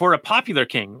 For a popular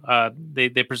king,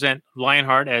 they present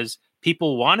Lionheart as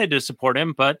people wanted to support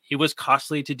him, but it was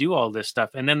costly to do all this stuff.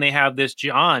 And then they have this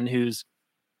John who's,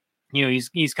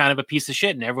 he's kind of a piece of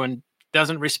shit and everyone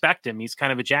doesn't respect him. He's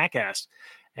kind of a jackass,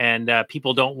 and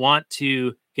people don't want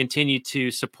to continue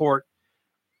to support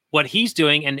what he's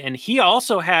doing. And he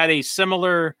also had a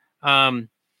similar, not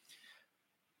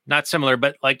similar,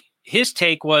 but like his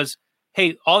take was,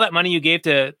 hey, all that money you gave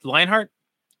to Lionheart,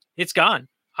 it's gone.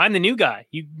 I'm the new guy.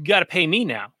 You got to pay me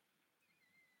now.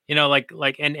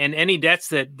 And any debts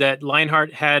that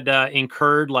Lionheart had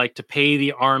incurred, like to pay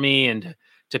the army and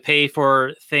to pay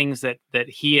for things that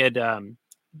he had,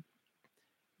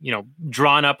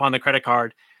 drawn up on the credit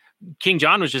card, King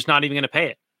John was just not even going to pay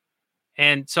it.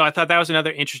 And so I thought that was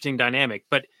another interesting dynamic.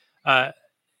 But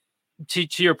to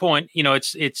your point,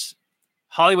 it's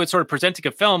Hollywood sort of presenting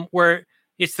a film where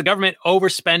it's the government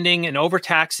overspending and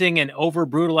overtaxing and over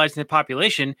brutalizing the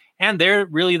population, and they're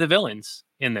really the villains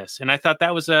in this. And I thought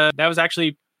that was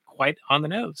actually quite on the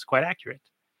nose, quite accurate.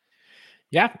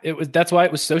 Yeah, it was. That's why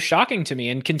it was so shocking to me,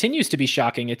 and continues to be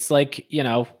shocking. It's like,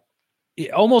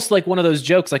 almost like one of those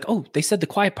jokes, like, oh, they said the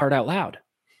quiet part out loud.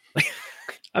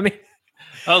 I mean,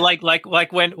 oh, like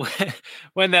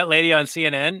when that lady on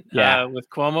CNN with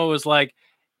Cuomo was like,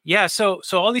 yeah, so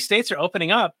all these states are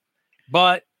opening up,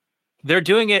 but they're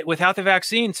doing it without the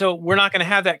vaccine. So we're not going to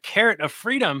have that carrot of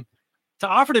freedom to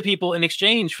offer to people in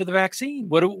exchange for the vaccine.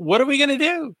 What are we going to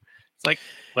do? It's like,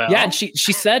 well, yeah. And she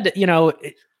said,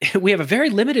 we have a very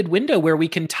limited window where we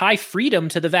can tie freedom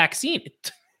to the vaccine.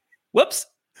 Whoops.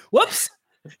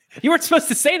 You weren't supposed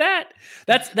to say that.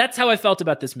 That's how I felt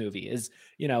about this movie is,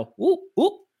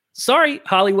 sorry,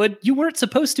 Hollywood, you weren't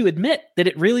supposed to admit that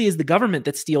it really is the government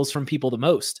that steals from people the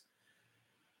most.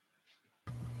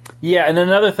 Yeah, and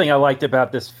another thing I liked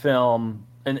about this film,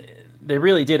 and they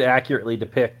really did accurately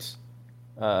depict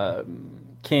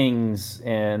kings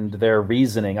and their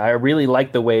reasoning. I really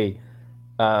like the way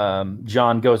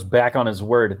John goes back on his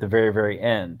word at the very, very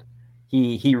end.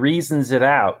 He reasons it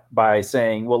out by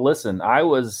saying, well, listen, I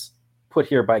was put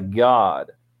here by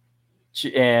God,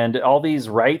 and all these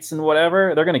rights and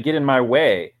whatever, they're going to get in my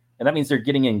way. And that means they're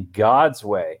getting in God's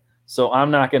way. So I'm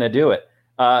not going to do it.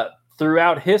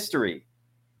 Throughout history,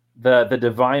 the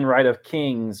divine right of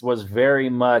kings was very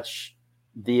much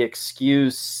the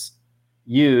excuse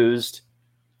used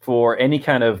for any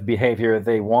kind of behavior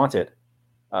they wanted.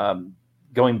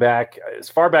 Going back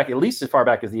at least as far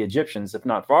back as the Egyptians, if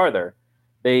not farther,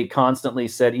 they constantly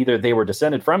said either they were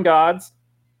descended from gods,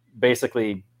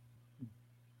 basically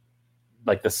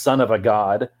like the son of a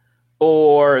god,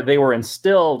 or they were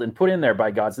instilled and put in there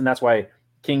by gods. And that's why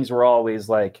kings were always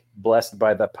like blessed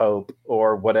by the Pope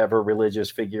or whatever religious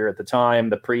figure at the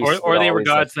time, the priest, or they were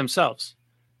gods themselves.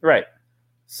 Right.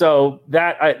 So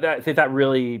I think that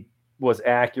really was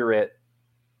accurate,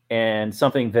 and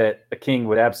something that a king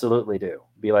would absolutely do.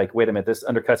 Be like, wait a minute, this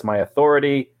undercuts my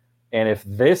authority. And if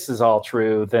this is all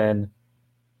true, then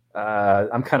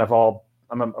I'm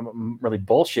really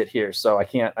bullshit here. So I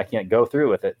can't go through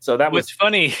with it. So that was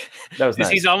funny. That was nice.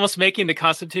 Nice. He's almost making the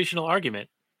constitutional argument.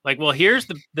 Like, well, here's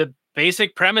the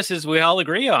basic premises we all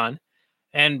agree on,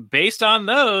 and based on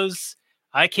those,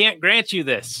 I can't grant you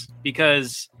this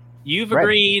because you've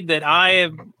agreed that I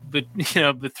am,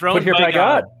 thrown put here by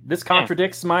God. This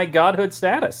contradicts my godhood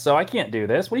status, so I can't do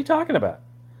this. What are you talking about?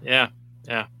 Yeah.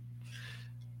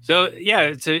 So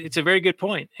yeah, it's a very good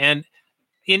point, and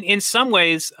in some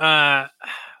ways, I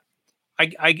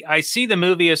see the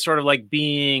movie as sort of like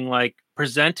being like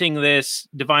presenting this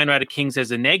Divine Right of Kings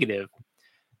as a negative.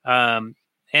 And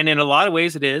in a lot of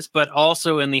ways it is, but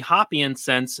also in the Hoppian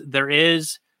sense, there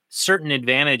is certain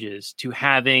advantages to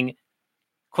having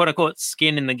quote unquote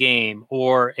skin in the game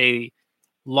or a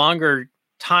longer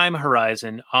time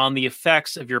horizon on the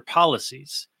effects of your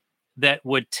policies that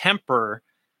would temper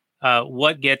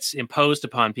what gets imposed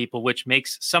upon people, which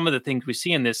makes some of the things we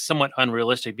see in this somewhat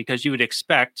unrealistic because you would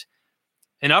expect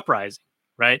an uprising,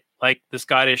 right? Like the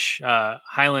Scottish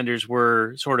Highlanders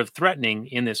were sort of threatening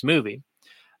in this movie.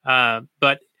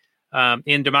 But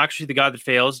in Democracy, the God That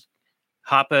Fails,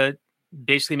 Hoppe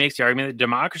basically makes the argument that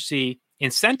democracy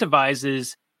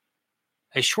incentivizes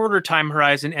a shorter time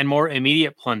horizon and more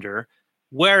immediate plunder,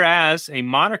 whereas a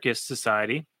monarchist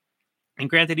society, and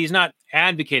granted, he's not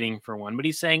advocating for one, but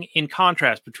he's saying in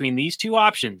contrast between these two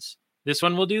options, this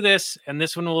one will do this, and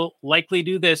this one will likely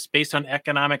do this based on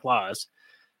economic laws,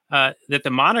 that the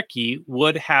monarchy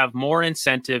would have more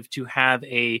incentive to have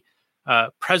a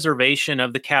preservation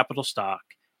of the capital stock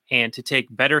and to take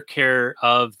better care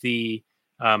of the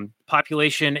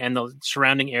population and the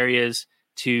surrounding areas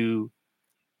to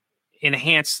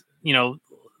enhance, the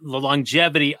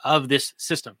longevity of this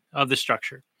system, of the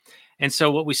structure. And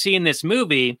so what we see in this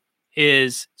movie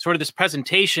is sort of this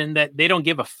presentation that they don't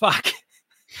give a fuck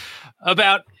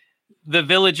about the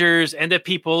villagers and the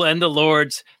people and the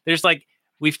lords. There's like,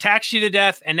 we've taxed you to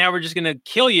death and now we're just going to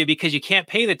kill you because you can't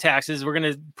pay the taxes. We're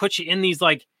going to put you in these,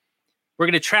 we're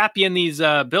going to trap you in these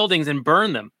buildings and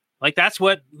burn them. Like that's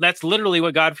literally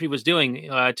what Godfrey was doing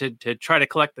to try to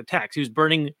collect the tax. He was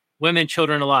burning women,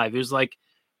 children alive. It was like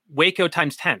Waco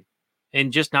times 10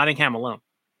 in just Nottingham alone.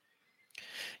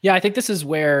 Yeah, I think this is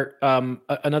where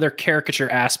another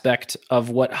caricature aspect of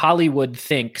what Hollywood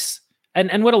thinks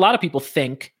and what a lot of people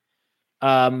think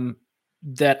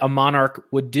that a monarch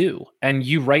would do. And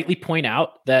you rightly point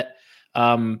out that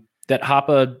that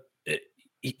Hoppe,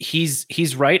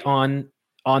 he's right on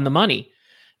the money.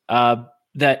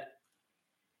 That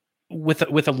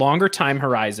with a longer time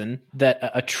horizon,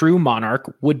 that a true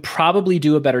monarch would probably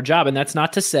do a better job. And that's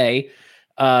not to say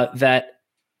that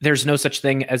there's no such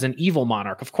thing as an evil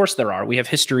monarch. Of course there are. We have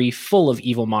history full of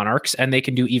evil monarchs and they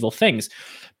can do evil things.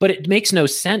 But it makes no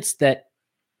sense that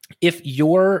if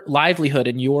your livelihood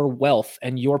and your wealth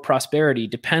and your prosperity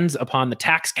depends upon the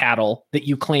tax cattle that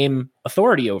you claim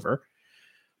authority over,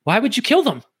 why would you kill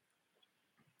them?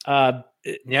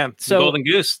 Yeah, so, the golden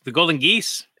goose, the golden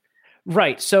geese.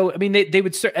 Right. So, I mean, they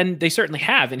would, and they certainly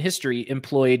have in history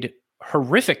employed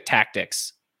horrific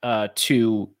tactics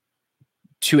to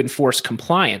enforce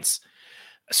compliance.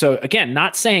 So again,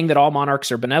 not saying that all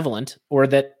monarchs are benevolent or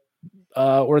that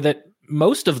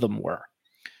most of them were.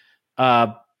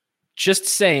 Just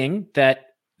saying that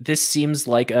this seems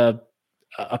like a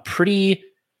pretty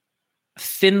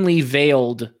thinly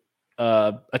veiled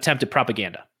attempt at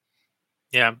propaganda.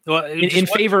 Yeah. Well, in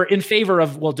favor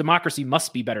of, well, democracy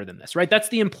must be better than this, right? That's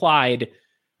the implied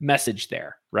message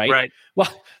there, right? Right.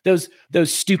 Well, those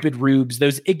stupid rubes,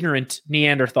 those ignorant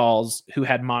Neanderthals who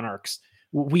had monarchs,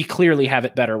 we clearly have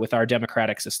it better with our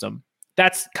democratic system.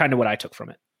 That's kind of what I took from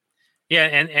it. Yeah,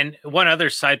 and one other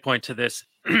side point to this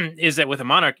is that with a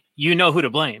monarch, you know who to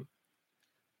blame.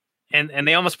 And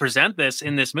they almost present this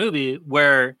in this movie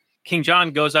where King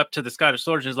John goes up to the Scottish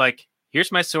soldiers and is like,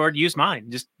 here's my sword, use mine.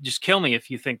 Just kill me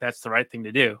if you think that's the right thing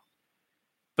to do.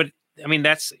 But I mean,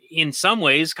 that's in some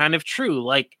ways kind of true.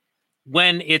 Like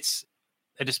when it's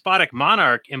a despotic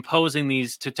monarch imposing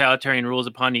these totalitarian rules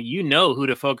upon you, you know who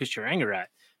to focus your anger at.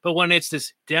 But when it's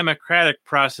this democratic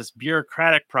process,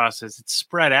 bureaucratic process, it's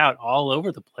spread out all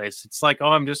over the place. It's like,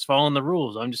 oh, I'm just following the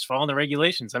rules. I'm just following the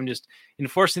regulations. I'm just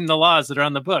enforcing the laws that are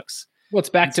on the books. Well, it's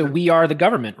back to we are the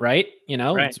government, right?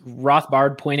 Right. It's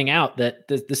Rothbard pointing out that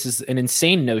this is an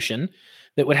insane notion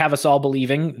that would have us all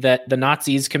believing that the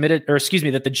Nazis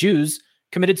that the Jews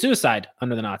committed suicide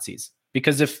under the Nazis.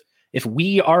 Because if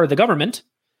we are the government,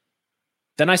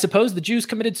 then I suppose the Jews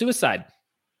committed suicide.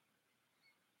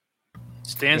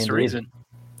 Stands to reason.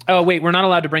 Oh, wait, we're not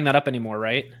allowed to bring that up anymore,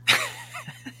 right?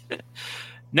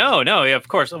 No, yeah, of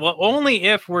course. Well, only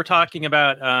if we're talking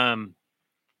about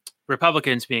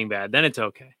Republicans being bad, then it's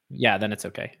okay. Yeah, then it's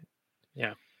okay.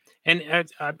 Yeah. And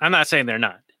I'm not saying they're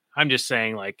not. I'm just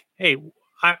saying, like, hey,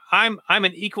 I'm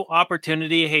an equal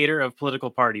opportunity hater of political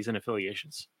parties and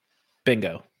affiliations.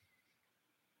 Bingo.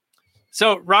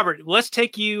 So, Robert, let's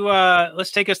take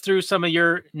us through some of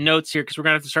your notes here because we're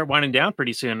gonna have to start winding down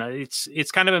pretty soon.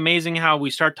 It's kind of amazing how we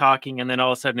start talking and then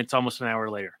all of a sudden it's almost an hour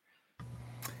later.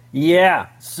 Yeah.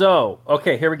 So,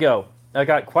 okay, here we go. I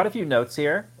got quite a few notes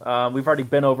here. We've already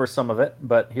been over some of it,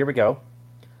 but here we go.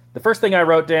 The first thing I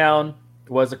wrote down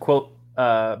was a quote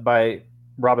by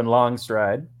Robin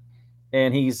Longstride,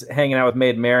 and he's hanging out with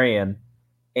Maid Marian,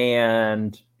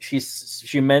 and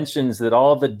she mentions that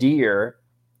all the deer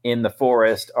in the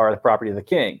forest are the property of the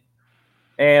king.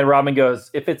 And Robin goes,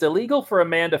 if it's illegal for a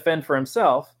man to fend for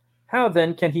himself, how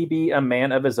then can he be a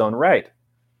man of his own right?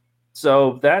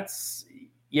 So that's,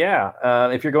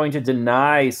 if you're going to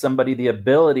deny somebody the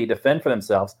ability to fend for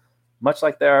themselves, much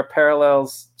like there are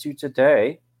parallels to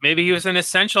today. Maybe he was an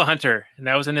essential hunter, and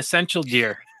that was an essential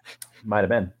deer. Might have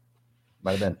been.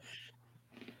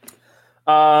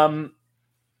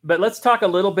 But let's talk a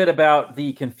little bit about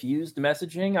the confused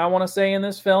messaging, I want to say, in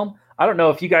this film. I don't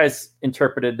know if you guys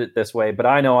interpreted it this way, but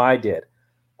I know I did.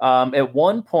 At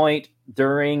one point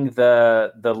during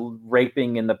the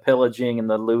raping and the pillaging and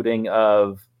the looting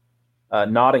of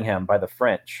Nottingham by the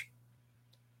French,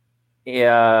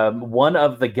 one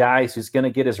of the guys who's going to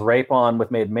get his rape on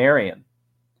with Maid Marian,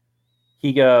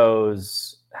 he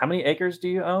goes, how many acres do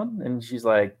you own? And she's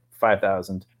like,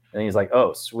 5,000. And he's like,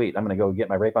 oh, sweet. I'm going to go get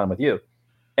my rape on with you.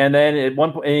 And then at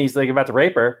one point, he's like about to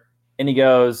rape her, and he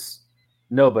goes,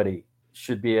 nobody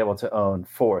should be able to own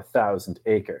 4,000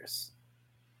 acres.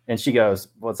 And she goes,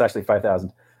 well, it's actually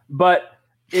 5,000. But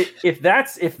if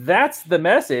that's the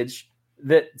message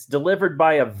that's delivered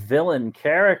by a villain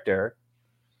character,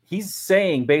 he's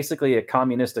saying basically a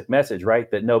communistic message, right?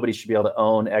 That nobody should be able to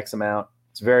own X amount.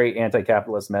 It's a very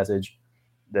anti-capitalist message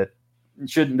that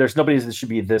there's nobody that should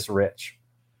be this rich.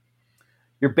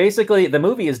 You're basically, the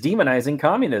movie is demonizing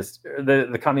communists,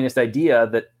 the communist idea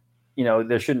that,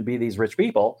 there shouldn't be these rich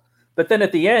people. But then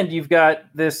at the end, you've got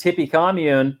this hippie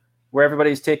commune where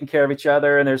everybody's taking care of each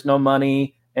other and there's no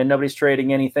money and nobody's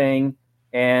trading anything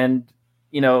and,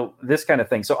 this kind of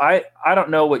thing. So I don't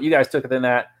know what you guys took within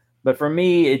that, but for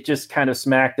me, it just kind of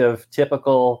smacked of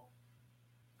typical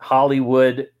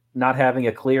Hollywood not having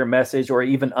a clear message or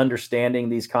even understanding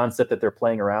these concepts that they're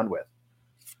playing around with.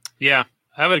 Yeah.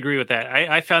 I would agree with that.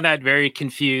 I found that very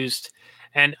confused.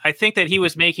 And I think that he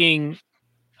was making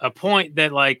a point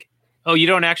that like, oh, you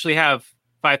don't actually have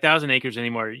 5,000 acres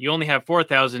anymore. You only have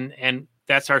 4,000. And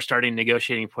that's our starting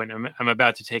negotiating point. I'm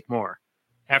about to take more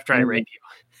after I rape you.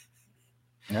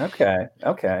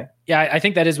 Okay. Yeah, I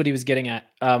think that is what he was getting at.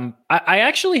 I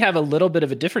actually have a little bit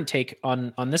of a different take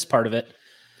on this part of it.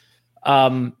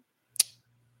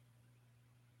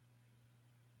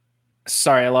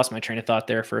 Sorry, I lost my train of thought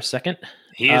there for a second.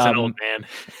 He is an old man.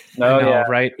 Oh, yeah.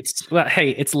 Right. Hey,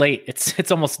 it's late.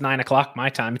 It's almost 9:00 my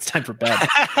time. It's time for bed.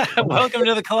 Welcome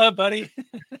to the club, buddy.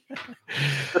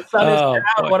 The sun is down.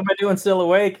 Boy. What am I doing still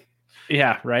awake?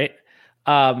 Yeah, right.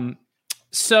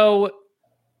 So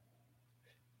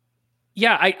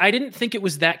yeah, I didn't think it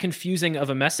was that confusing of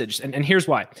a message. And here's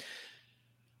why.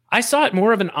 I saw it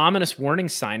more of an ominous warning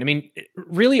sign. I mean,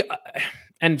 really,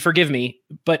 and forgive me,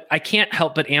 but I can't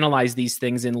help but analyze these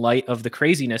things in light of the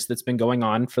craziness that's been going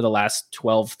on for the last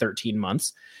 12, 13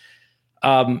 months.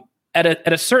 At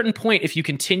a certain point, if you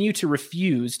continue to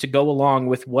refuse to go along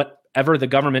with whatever the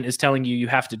government is telling you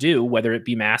have to do, whether it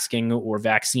be masking or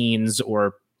vaccines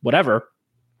or whatever,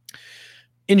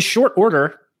 in short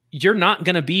order, you're not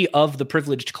going to be of the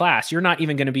privileged class. You're not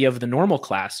even going to be of the normal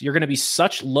class. You're going to be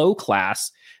such low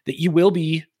class that you will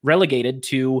be relegated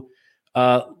to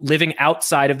living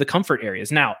outside of the comfort areas.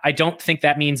 Now, I don't think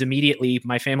that means immediately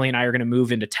my family and I are going to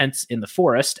move into tents in the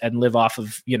forest and live off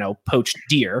of, poached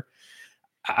deer.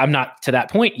 I'm not to that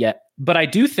point yet, but I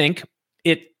do think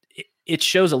it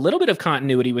shows a little bit of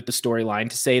continuity with the storyline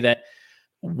to say that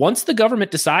once the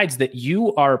government decides that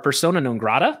you are persona non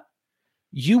grata,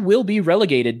 you will be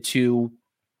relegated to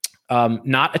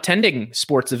not attending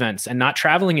sports events and not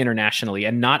traveling internationally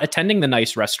and not attending the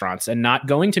nice restaurants and not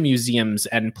going to museums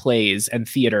and plays and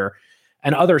theater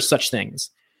and other such things.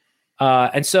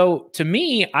 And so to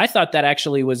me, I thought that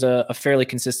actually was a fairly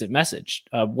consistent message.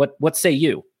 What say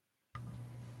you?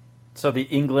 So the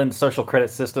England social credit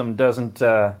system doesn't...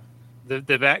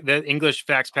 The English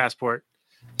vax passport.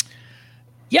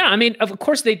 Yeah, I mean, of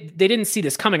course, they didn't see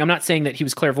this coming. I'm not saying that he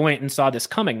was clairvoyant and saw this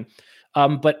coming.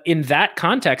 But in that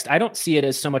context, I don't see it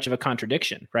as so much of a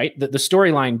contradiction, right? The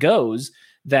storyline goes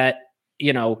that,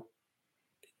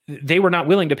 they were not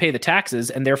willing to pay the taxes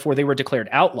and therefore they were declared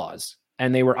outlaws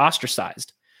and they were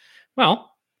ostracized.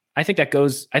 Well, I think that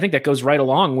goes right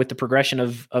along with the progression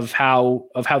of how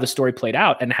the story played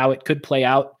out and how it could play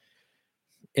out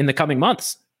in the coming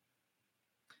months.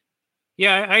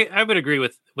 Yeah, I would agree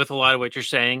with a lot of what you're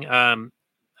saying.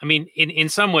 I mean, in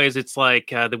some ways, it's like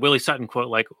the Willie Sutton quote,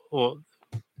 like, well,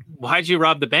 why'd you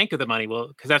rob the bank of the money? Well,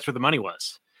 because that's where the money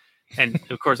was. And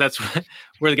of course, that's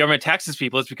where the government taxes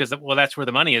people. It's because, well, that's where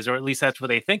the money is, or at least that's where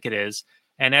they think it is.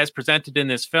 And as presented in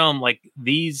this film, like,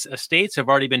 these estates have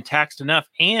already been taxed enough.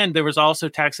 And there was also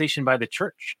taxation by the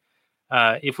church.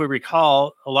 If we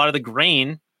recall, a lot of the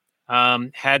grain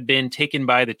had been taken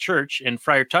by the church, and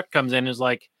Friar Tuck comes in and is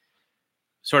like,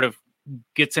 sort of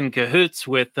gets in cahoots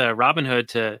with Robin Hood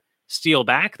to steal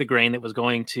back the grain that was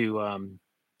going to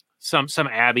some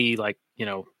abbey, like, you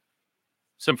know,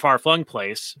 some far-flung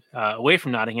place away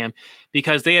from Nottingham,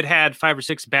 because they had 5 or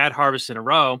 6 bad harvests in a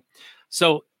row.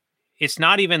 So it's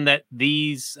not even that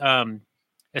these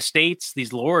estates,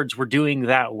 these lords, were doing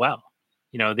that well.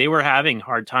 You know, they were having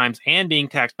hard times and being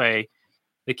taxed by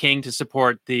the king to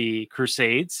support the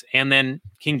Crusades. And then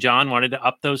King John wanted to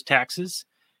up those taxes.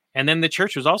 And then the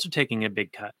church was also taking a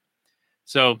big cut.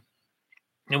 So,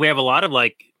 and we have a lot of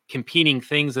like competing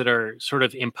things that are sort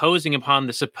of imposing upon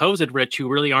the supposed rich, who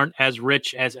really aren't as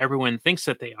rich as everyone thinks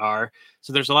that they are.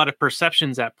 So there's a lot of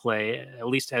perceptions at play, at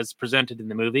least as presented in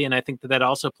the movie. And I think that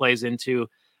also plays into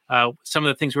some of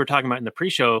the things we were talking about in the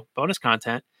pre-show bonus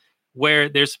content, where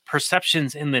there's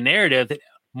perceptions in the narrative that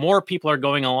more people are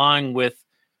going along with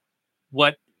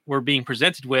what we're being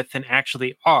presented with than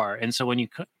actually are. And so when you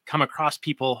come across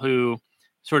people who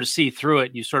sort of see through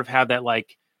it, you sort of have that,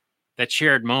 like, that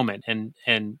shared moment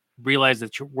and realize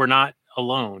that we're not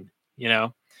alone, you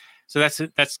know? So that's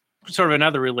sort of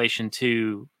another relation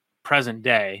to present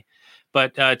day.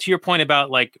 But to your point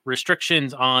about like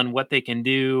restrictions on what they can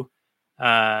do,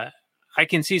 I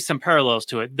can see some parallels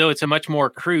to it, though it's a much more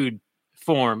crude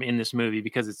form in this movie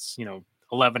because it's, you know,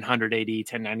 1100 AD,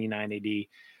 1099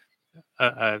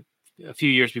 AD, a few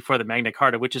years before the Magna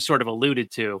Carta, which is sort of alluded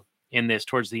to in this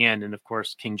towards the end. And of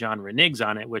course, King John reneges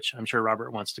on it, which I'm sure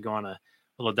Robert wants to go on a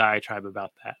little diatribe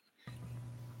about that.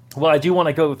 Well, I do want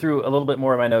to go through a little bit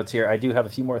more of my notes here. I do have a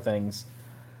few more things.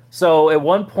 So at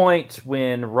one point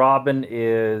when Robin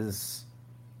is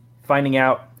finding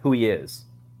out who he is,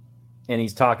 and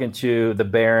he's talking to the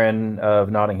Baron of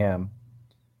Nottingham,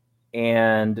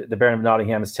 and the Baron of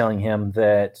Nottingham is telling him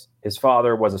that his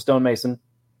father was a stonemason,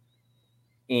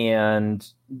 and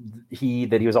he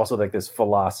was also like this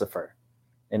philosopher,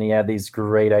 and he had these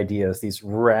great ideas, these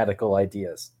radical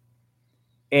ideas.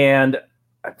 And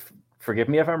forgive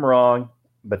me if I'm wrong,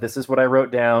 but this is what I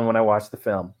wrote down when I watched the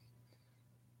film.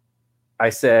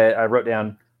 I wrote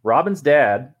down, Robin's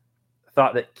dad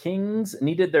thought that kings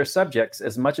needed their subjects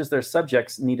as much as their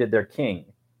subjects needed their king.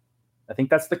 I think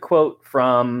that's the quote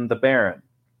from the Baron,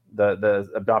 the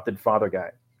adopted father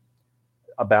guy,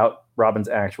 about Robin's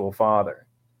actual father.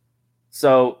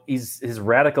 So his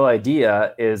radical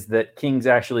idea is that kings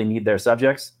actually need their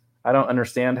subjects. I don't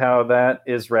understand how that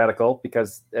is radical,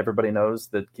 because everybody knows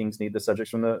that kings need the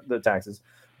subjects from the taxes.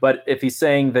 But if he's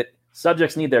saying that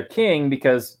subjects need their king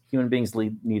because human beings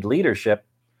need leadership,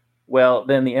 well,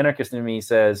 then the anarchist in me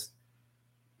says,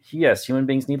 yes, human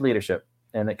beings need leadership,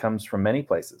 and it comes from many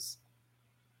places.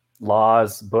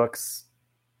 Laws, books,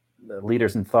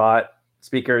 leaders in thought,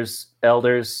 speakers,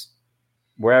 elders.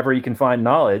 Wherever you can find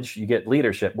knowledge, you get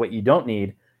leadership. What you don't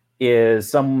need is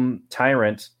some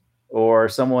tyrant or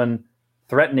someone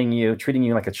threatening you, treating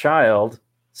you like a child,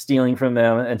 stealing from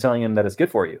them and telling them that it's good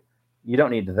for you. You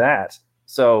don't need that.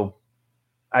 So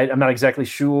I'm not exactly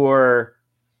sure.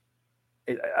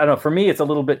 I don't know. For me, it's a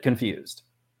little bit confused.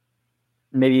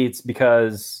 Maybe it's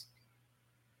because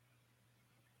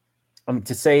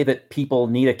to say that people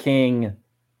need a king,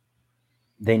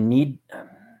 they need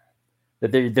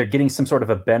that they're getting some sort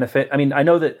of a benefit. I mean, I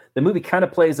know that the movie kind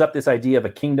of plays up this idea of a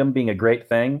kingdom being a great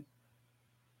thing.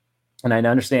 And I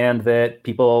understand that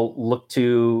people look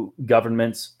to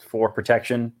governments for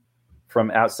protection from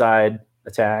outside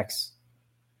attacks,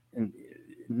 and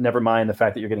never mind the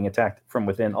fact that you're getting attacked from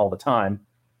within all the time.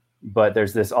 But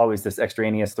there's always this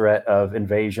extraneous threat of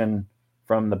invasion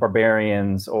from the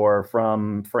barbarians or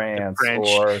from France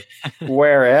or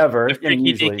wherever.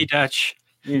 Usually Dutch.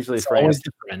 Usually it's France. Always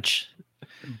the French.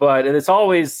 But it's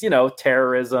always,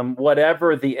 terrorism,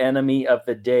 whatever the enemy of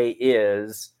the day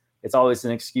is. It's always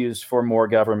an excuse for more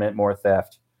government, more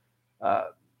theft.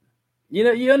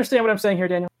 You understand what I'm saying here,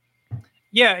 Daniel?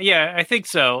 Yeah, I think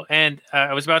so. And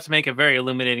I was about to make a very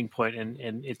illuminating point,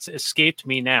 and it's escaped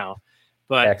me now.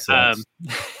 But excellent.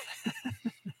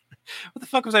 What the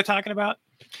fuck was I talking about?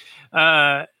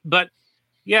 But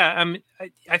yeah,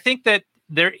 I think that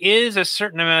there is a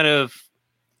certain amount of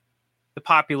the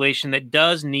population that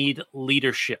does need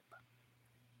leadership,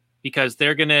 because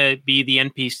they're going to be the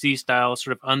NPC style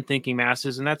sort of unthinking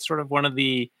masses. And that's sort of one of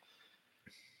the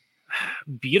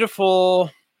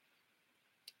beautiful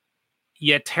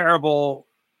yet terrible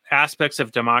aspects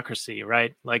of democracy,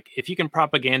 right? Like, if you can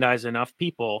propagandize enough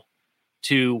people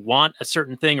to want a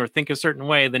certain thing or think a certain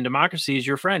way, then democracy is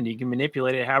your friend. You can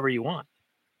manipulate it however you want.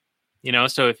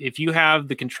 So if you have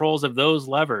the controls of those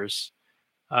levers,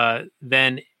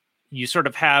 then you sort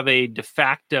of have a de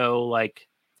facto, like,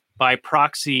 by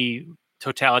proxy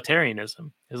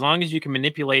totalitarianism. As long as you can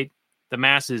manipulate the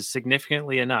masses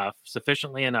sufficiently enough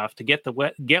to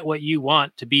get what you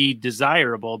want to be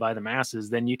desirable by the masses,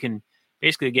 then you can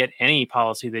basically get any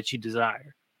policy that you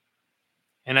desire.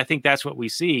 And I think that's what we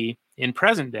see in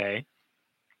present day.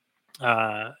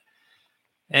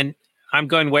 And I'm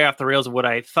going way off the rails of what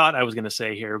I thought I was going to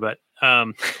say here, but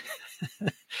I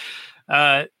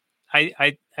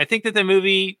think that the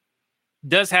movie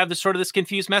does have this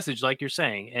confused message, like you're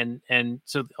saying, and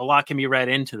so a lot can be read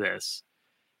into this.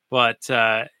 But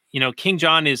King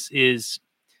John is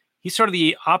he's sort of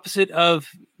the opposite of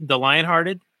the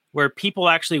Lionhearted, where people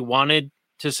actually wanted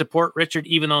to support Richard,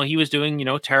 even though he was doing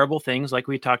terrible things, like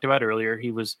we talked about earlier.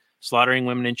 He was slaughtering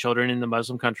women and children in the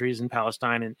Muslim countries in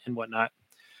Palestine and whatnot.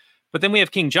 But then we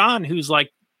have King John, who's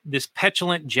like this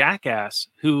petulant jackass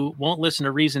who won't listen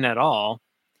to reason at all,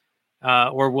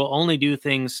 or will only do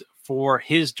things for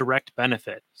his direct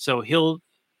benefit. So he'll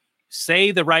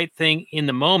say the right thing in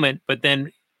the moment, but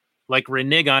then like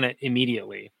renege on it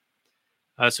immediately.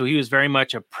 So he was very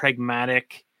much a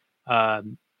pragmatic,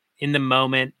 in the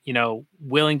moment,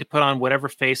 willing to put on whatever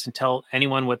face and tell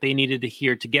anyone what they needed to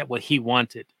hear to get what he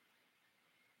wanted.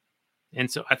 And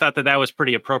so I thought that was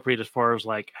pretty appropriate as far as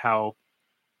like how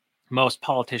most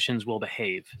politicians will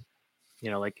behave.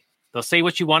 Like, they'll say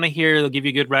what you want to hear. They'll give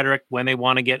you good rhetoric when they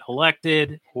want to get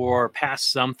elected or pass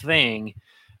something,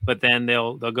 but then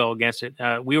they'll go against it.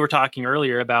 We were talking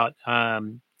earlier about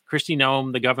Kristi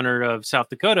Noem, the governor of South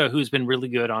Dakota, who's been really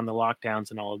good on the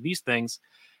lockdowns and all of these things.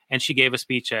 And she gave a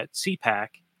speech at CPAC,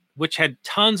 which had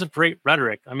tons of great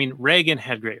rhetoric. I mean, Reagan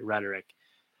had great rhetoric,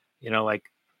 like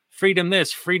freedom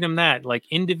this, freedom that, like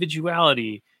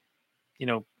individuality,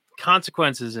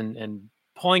 consequences and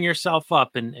pulling yourself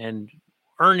up and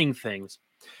earning things.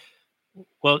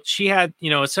 Well, she had,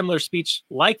 a similar speech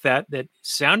like that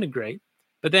sounded great.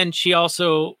 But then she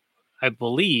also, I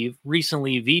believe,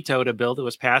 recently vetoed a bill that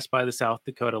was passed by the South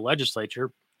Dakota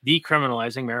legislature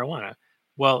decriminalizing marijuana.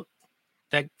 Well,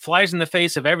 that flies in the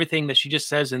face of everything that she just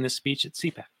says in this speech at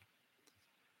CPAC.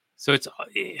 So it's,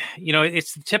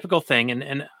 it's the typical thing.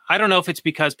 And I don't know if it's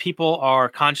because people are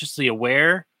consciously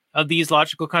aware of these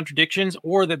logical contradictions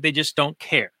or that they just don't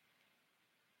care.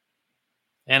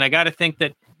 And I got to think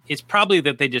that it's probably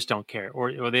that they just don't care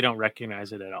or they don't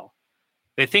recognize it at all.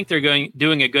 They think they're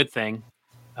doing a good thing,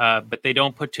 but they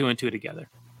don't put two and two together.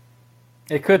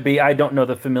 It could be. I don't know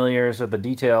the familiars or the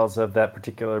details of that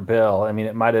particular bill. I mean,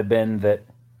 it might have been that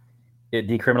it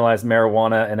decriminalized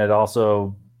marijuana and it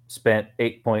also spent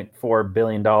 $8.4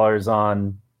 billion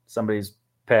on somebody's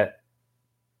pet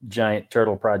giant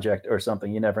turtle project or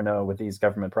something. You never know with these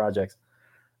government projects.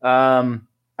 I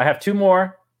have two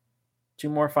more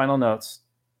final notes.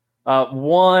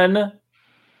 One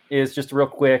is just real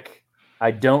quick. I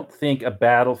don't think a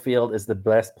battlefield is the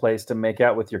best place to make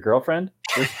out with your girlfriend.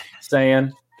 Just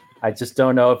saying. I just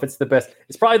don't know if it's the best.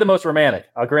 It's probably the most romantic.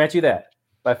 I'll grant you that.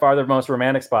 By far the most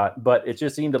romantic spot, but it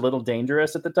just seemed a little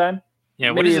dangerous at the time.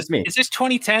 Yeah, what is this? Is this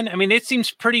 2010? I mean, it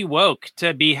seems pretty woke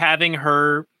to be having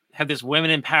her have this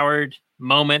women-empowered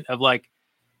moment of like,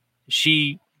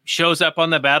 she shows up on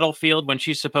the battlefield when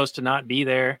she's supposed to not be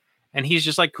there, and he's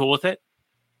just like cool with it.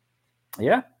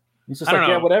 Yeah. He's just like,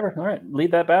 yeah, whatever. All right,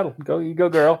 lead that battle. You go,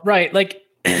 girl. Right. Like,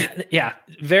 yeah,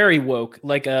 very woke.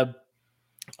 Like a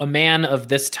man of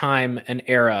this time and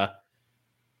era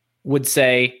would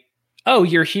say, oh,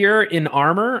 you're here in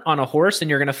armor on a horse and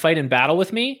you're going to fight in battle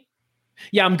with me?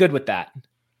 Yeah, I'm good with that.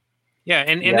 Yeah.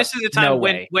 And this is the time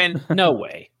when no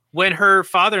way. When her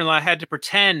father-in-law had to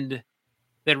pretend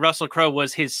that Russell Crowe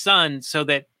was his son so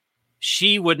that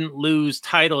she wouldn't lose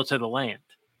title to the land.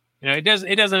 It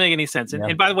doesn't make any sense.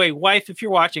 And by the way, wife, if you're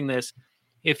watching this,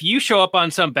 if you show up on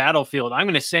some battlefield, I'm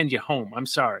going to send you home. I'm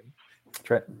sorry.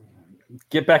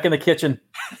 Get back in the kitchen.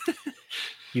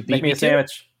 You make me a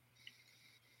sandwich.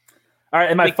 All right.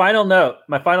 And my final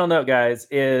note, guys,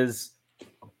 is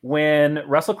when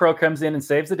Russell Crowe comes in and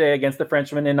saves the day against the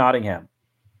Frenchman in Nottingham,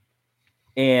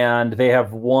 and they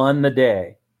have won the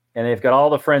day, and they've got all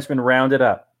the Frenchmen rounded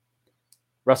up.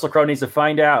 Russell Crowe needs to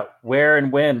find out where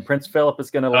and when Prince Philip is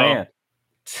going to land.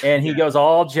 And he goes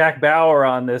all Jack Bauer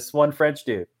on this one French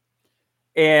dude.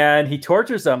 And he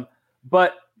tortures him.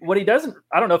 But what he doesn't,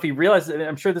 I don't know if he realized it.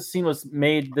 I'm sure this scene was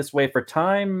made this way for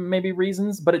time, maybe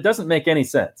reasons, but it doesn't make any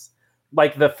sense.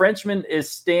 Like the Frenchman is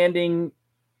standing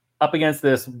up against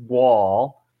this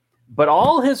wall, but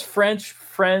all his French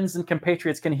friends and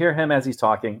compatriots can hear him as he's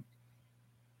talking.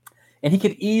 And he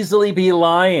could easily be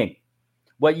lying.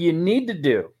 What you need to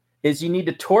do is you need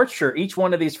to torture each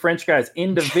one of these French guys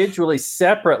individually,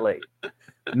 separately,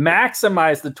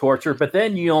 maximize the torture, but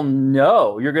then you'll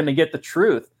know you're going to get the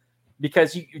truth.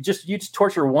 Because you just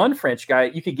torture one French guy,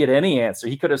 you could get any answer.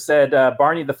 He could have said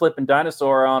Barney the Flippin'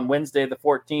 Dinosaur on Wednesday the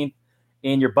 14th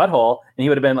in your butthole, and he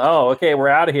would have been, oh, okay, we're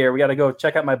out of here. We got to go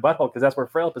check out my butthole because that's where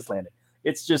Frailp is landing.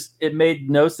 It's just, it made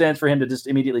no sense for him to just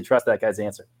immediately trust that guy's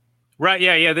answer. Right?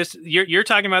 Yeah. This you're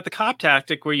talking about the cop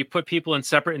tactic where you put people in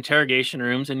separate interrogation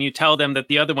rooms and you tell them that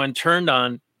the other one turned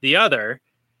on the other,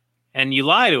 and you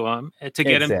lie to them to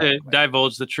get him to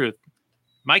divulge the truth.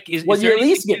 Mike, is there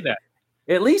anything to that?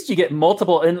 At least you get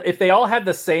multiple, and if they all had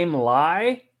the same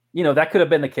lie, that could have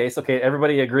been the case. Okay,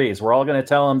 everybody agrees. We're all going to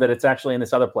tell them that it's actually in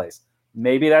this other place.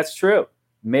 Maybe that's true.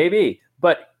 Maybe.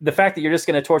 But the fact that you're just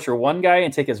going to torture one guy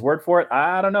and take his word for it,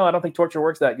 I don't know. I don't think torture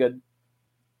works that good.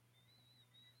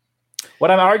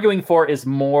 What I'm arguing for is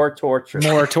more torture.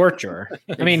 More torture.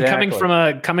 I mean, coming from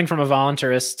a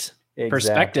voluntarist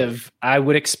perspective, I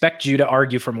would expect you to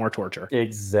argue for more torture.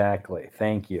 Exactly.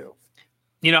 Thank you.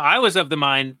 I was of the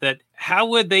mind that how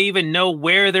would they even know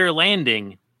where they're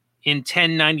landing in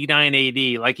 1099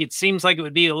 AD? Like, it seems like it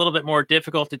would be a little bit more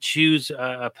difficult to choose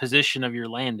a position of your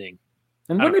landing.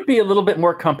 And wouldn't it be a little bit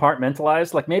more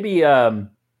compartmentalized? Like maybe the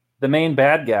main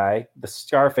bad guy, the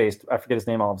Scarface, I forget his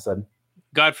name all of a sudden.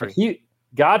 Godfrey.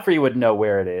 Godfrey would know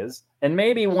where it is, and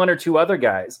maybe one or two other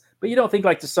guys. But you don't think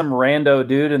like just some rando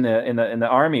dude in the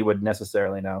army would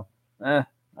necessarily know. I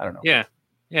don't know. Yeah.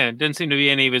 It didn't seem to be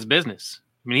any of his business.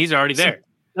 I mean, he's already there.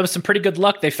 That was some pretty good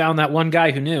luck. They found that one guy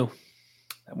who knew.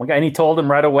 One guy, and he told him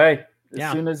right away.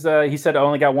 As soon as he said, I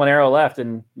only got one arrow left,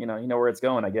 and you know where it's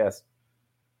going, I guess.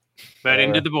 But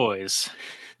into the boys.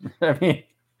 I mean,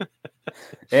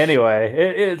 anyway,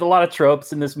 it's a lot of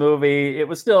tropes in this movie. It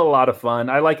was still a lot of fun.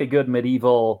 I like a good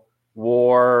medieval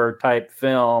war type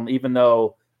film, even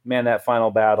though, man, that final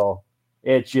battle,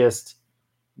 it just,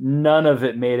 none of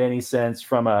it made any sense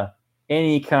from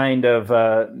any kind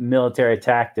of military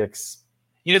tactics.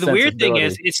 The weird thing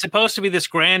is it's supposed to be this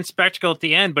grand spectacle at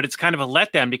the end, but it's kind of a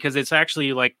letdown because it's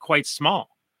actually like quite small.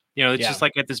 It's just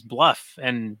like at this bluff,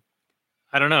 and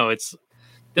I don't know.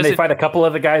 They fight a couple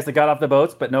of the guys that got off the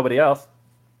boats, but nobody else.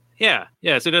 Yeah.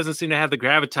 So it doesn't seem to have the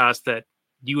gravitas that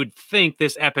you would think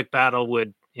this epic battle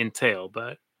would entail,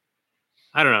 but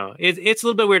I don't know. It's a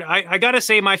little bit weird. I got to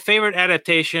say my favorite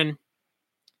adaptation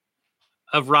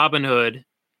of Robin Hood,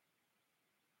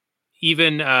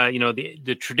 even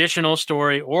the traditional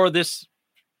story or this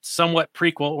somewhat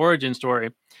prequel origin story,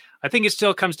 I think it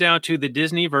still comes down to the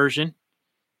Disney version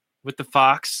with the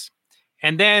fox,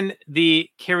 and then the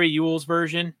Carrie Ewell's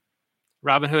version,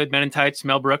 Robin Hood Men in Tights,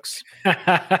 Mel Brooks.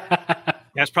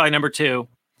 That's probably number 2.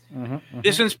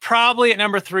 This one's probably at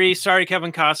number 3. Sorry,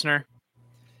 Kevin Costner.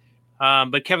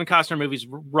 But Kevin Costner movie's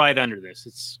right under this.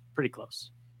 It's pretty close.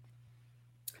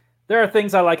 There are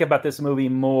things I like about this movie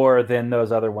more than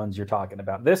those other ones you're talking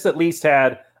about. This at least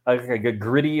had a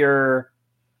grittier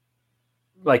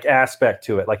aspect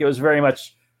to it. Like, it was very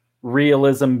much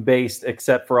realism based,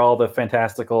 except for all the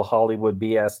fantastical Hollywood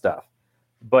BS stuff.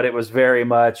 But it was very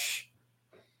much,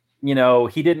 he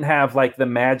didn't have like the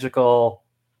magical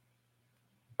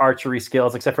archery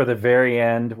skills, except for the very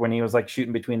end when he was like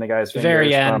shooting between the guys' fingers.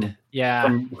 Very end,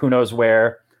 from who knows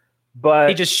where. But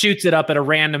he just shoots it up at a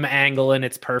random angle and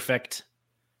it's perfect.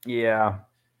 Yeah.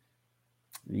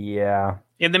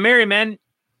 And the Merry Men,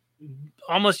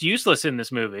 almost useless in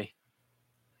this movie.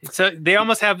 So they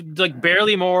almost have like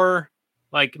barely more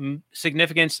like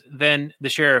significance than the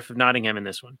Sheriff of Nottingham in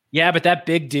this one. Yeah, but that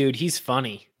big dude, he's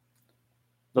funny.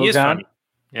 Little John?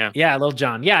 Funny. Yeah, Little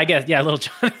John. Yeah, I guess. Yeah, Little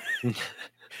John.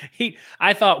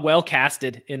 I thought well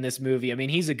casted in this movie. I mean,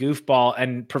 he's a goofball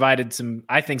and provided some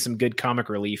good comic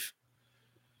relief.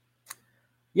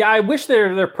 Yeah, I wish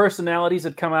their personalities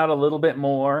had come out a little bit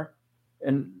more.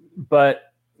 But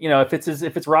if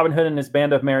it's Robin Hood and his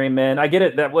band of merry men, I get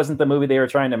it. That wasn't the movie they were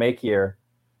trying to make here.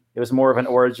 It was more of an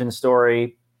origin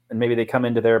story, and maybe they come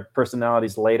into their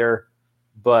personalities later.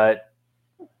 But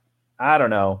I don't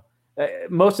know.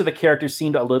 Most of the characters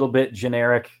seemed a little bit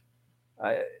generic.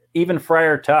 Even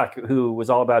Friar Tuck, who was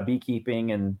all about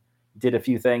beekeeping and did a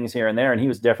few things here and there, and he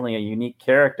was definitely a unique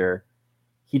character.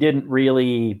 He didn't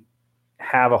really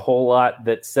have a whole lot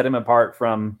that set him apart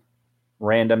from,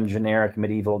 random generic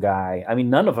medieval guy. I mean,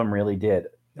 none of them really did.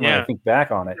 When I think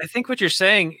back on it, I think what you're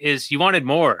saying is you wanted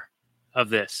more of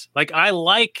this. Like, I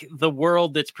like the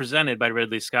world that's presented by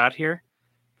Ridley Scott here.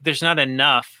 There's not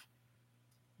enough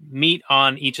meat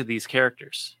on each of these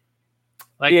characters.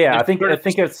 Like, yeah, I think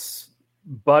it's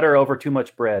butter over too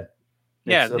much bread.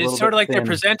 It's sort of like thin. They're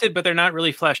presented, but they're not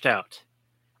really fleshed out.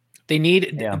 They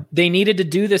needed to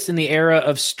do this in the era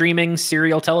of streaming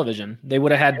serial television. They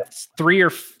would have had 3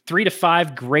 to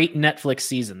 5 great Netflix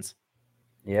seasons.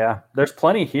 Yeah, there's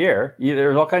plenty here.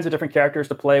 There's all kinds of different characters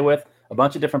to play with, a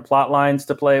bunch of different plot lines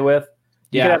to play with.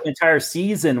 You could have an entire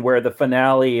season where the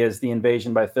finale is the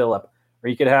invasion by Philip, or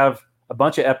you could have a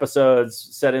bunch of episodes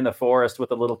set in the forest with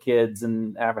the little kids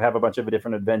and have a bunch of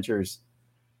different adventures.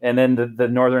 And then the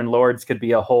Northern Lords could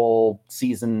be a whole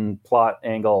season plot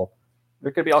angle.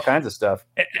 There could be all kinds of stuff.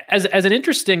 As an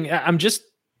interesting,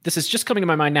 this is just coming to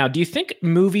my mind now. Do you think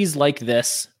movies like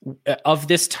this, of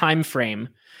this time frame,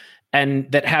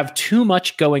 and that have too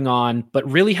much going on, but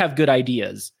really have good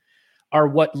ideas, are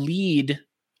what lead,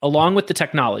 along with the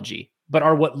technology, but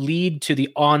are what lead to the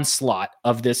onslaught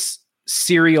of this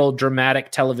serial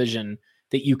dramatic television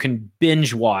that you can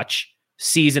binge watch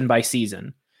season by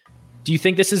season? Do you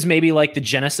think this is maybe like the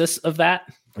genesis of that?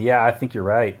 Yeah, I think you're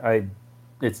right.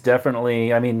 It's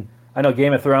definitely, I mean, I know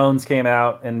Game of Thrones came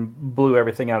out and blew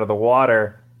everything out of the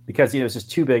water because it was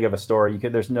just too big of a story.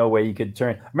 There's no way you could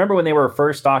turn. I remember when they were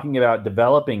first talking about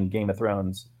developing Game of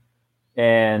Thrones,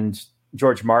 and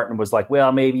George Martin was like,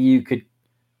 well, maybe you could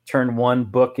turn one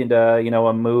book into,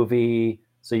 a movie.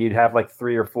 So you'd have like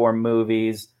 3 or 4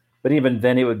 movies, but even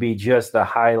then it would be just the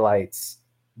highlights,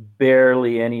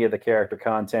 barely any of the character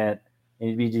content. And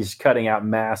you'd be just cutting out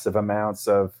massive amounts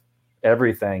of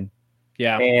everything.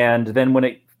 Yeah. And then when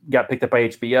it got picked up by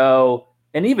HBO,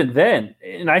 and even then,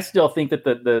 and I still think that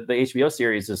the HBO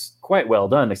series is quite well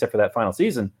done, except for that final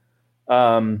season.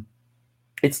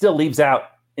 It still leaves out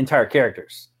entire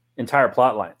characters, entire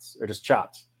plot lines are just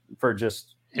chopped for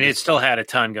just. And it still had a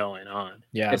ton going on.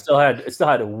 Yeah, it still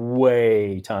had a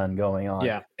way ton going on.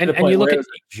 Yeah, and you look at a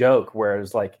joke where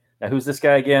it's like, now who's this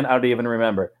guy again? I don't even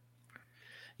remember.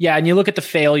 Yeah, and you look at the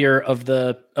failure of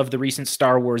the recent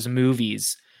Star Wars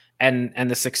movies and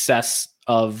the success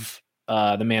of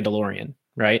The Mandalorian,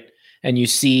 right? And you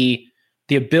see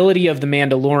the ability of The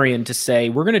Mandalorian to say,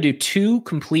 we're going to do 2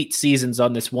 complete seasons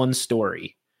on this one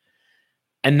story,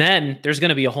 and then there's going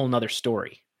to be a whole nother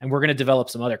story, and we're going to develop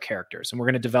some other characters, and we're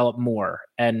going to develop more.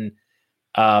 And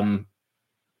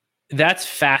that's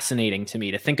fascinating to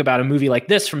me, to think about a movie like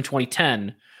this from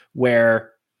 2010,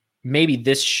 where maybe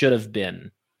this should have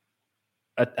been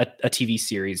a TV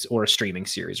series or a streaming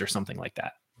series or something like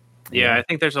that. Yeah, I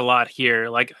think there's a lot here.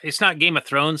 Like, it's not Game of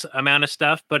Thrones amount of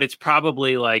stuff, but it's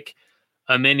probably like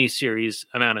a mini series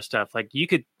amount of stuff. Like,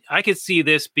 I could see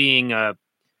this being a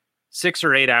 6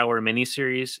 or 8 hour mini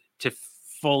series to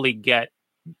fully get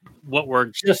what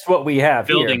we have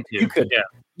building here. To.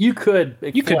 You could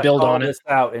build on this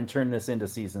out and turn this into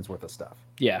seasons worth of stuff.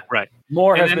 Yeah, right.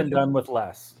 More has been done with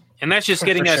less, and that's just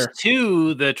getting us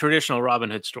to the traditional Robin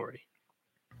Hood story.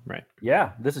 Right.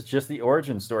 Yeah, this is just the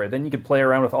origin story. Then you could play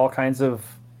around with all kinds of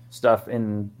stuff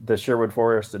in the Sherwood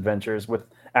Forest adventures, with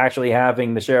actually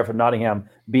having the Sheriff of Nottingham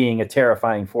being a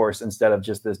terrifying force instead of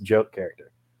just this joke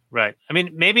character. Right. I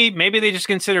mean, maybe they just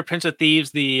consider Prince of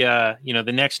Thieves the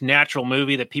the next natural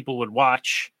movie that people would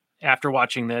watch after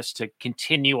watching this, to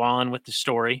continue on with the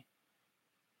story.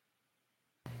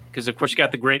 Because of course you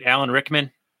got the great Alan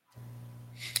Rickman.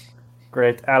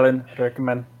 Great Alan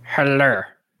Rickman. Hello.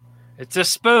 It's a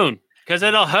spoon, because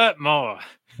it'll hurt more.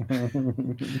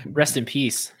 Rest in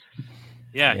peace.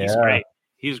 Yeah, he's great.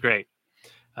 He's great.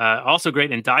 Also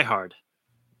great in Die Hard.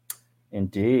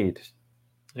 Indeed.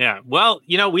 Yeah. Well,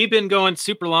 we've been going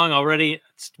super long already.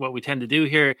 It's what we tend to do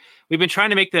here. We've been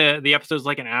trying to make the episodes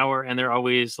like an hour, and they're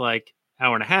always like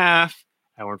hour and a half,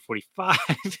 hour and 45.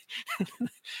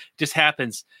 Just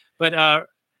happens. But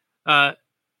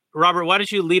Robert, why don't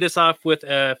you lead us off with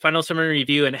a final summary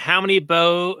review, and how many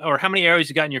arrows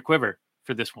you got in your quiver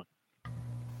for this one?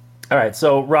 All right.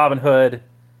 So Robin Hood,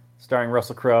 starring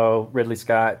Russell Crowe, Ridley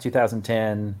Scott,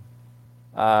 2010.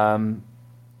 I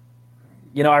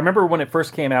remember when it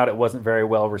first came out, it wasn't very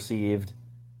well received.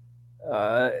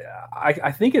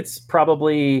 I think it's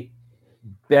probably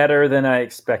better than I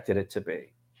expected it to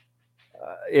be.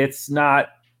 It's not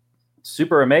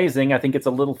super amazing. I think it's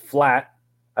a little flat.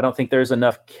 I don't think there's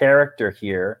enough character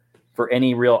here for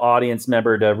any real audience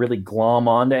member to really glom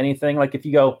onto anything. Like, if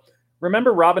you go,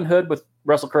 remember Robin Hood with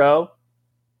Russell Crowe?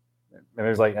 And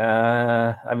there's like,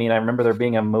 I remember there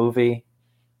being a movie,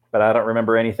 but I don't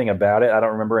remember anything about it. I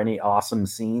don't remember any awesome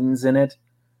scenes in it.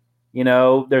 You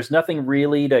know, there's nothing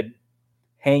really to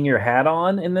hang your hat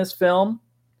on in this film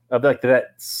of like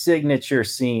that signature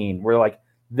scene where like,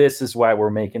 this is why we're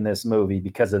making this movie,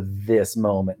 because of this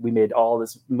moment. We made all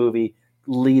this movie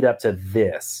lead up to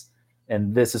this,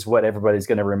 and this is what everybody's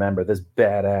going to remember, this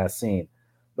badass scene.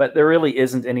 But there really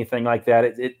isn't anything like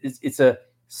that. It's a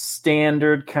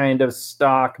standard kind of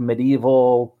stock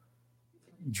medieval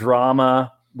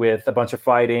drama with a bunch of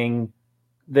fighting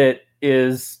that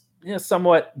is, you know,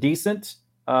 somewhat decent.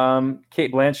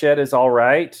 Cate Blanchett is all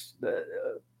right.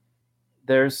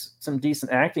 There's some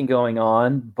decent acting going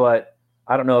on, but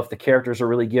I don't know if the characters are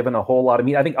really given a whole lot of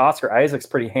meat. I think Oscar Isaac's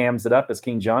pretty hams it up as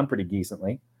King John pretty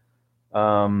decently.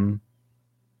 But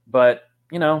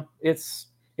you know, it's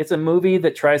a movie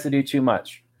that tries to do too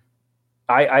much.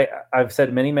 I've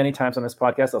said many times on this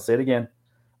podcast, I'll say it again.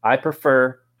 I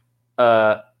prefer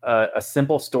a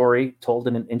simple story told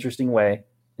in an interesting way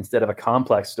instead of a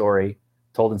complex story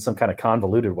told in some kind of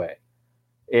convoluted way.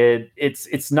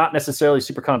 It's not necessarily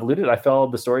super convoluted. I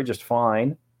followed the story just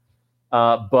fine.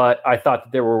 But I thought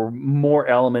that there were more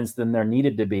elements than there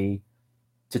needed to be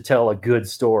to tell a good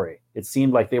story. It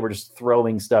seemed like they were just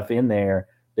throwing stuff in there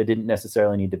that didn't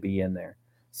necessarily need to be in there.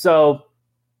 So,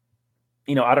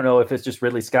 you know, I don't know if it's just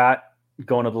Ridley Scott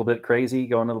going a little bit crazy,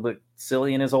 going a little bit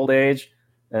silly in his old age.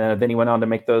 Then he went on to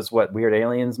make those, weird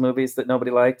aliens movies that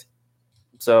nobody liked.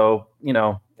 So, you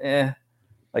know,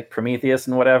 like Prometheus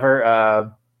and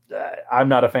whatever. I'm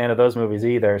not a fan of those movies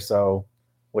either. So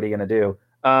what are you going to do?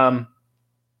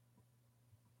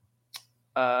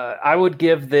 I would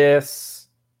give this,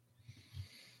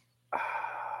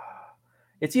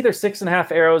 it's either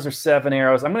 6.5 arrows or 7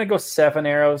 arrows. I'm going to go 7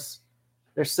 arrows.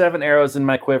 There's 7 arrows in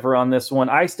my quiver on this one.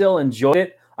 I still enjoyed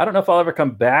it. I don't know if I'll ever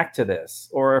come back to this,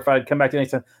 or if I'd come back to it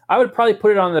next time. I would probably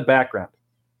put it on in the background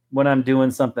when I'm doing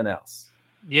something else.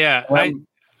 Yeah.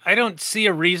 I don't see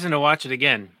a reason to watch it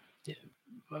again.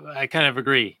 I kind of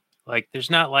agree. Like,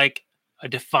 there's not like a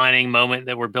defining moment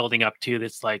that we're building up to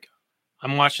that's like,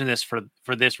 I'm watching this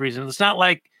for this reason. It's not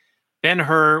like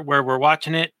Ben-Hur where we're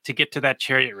watching it to get to that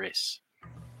chariot race.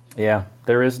 Yeah,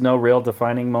 there is no real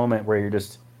defining moment where you're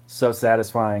just so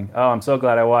satisfying. Oh, I'm so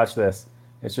glad I watched this.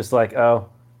 It's just like, oh,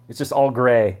 it's just all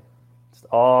gray. It's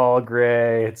all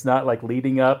gray. It's not like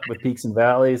leading up with peaks and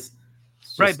valleys.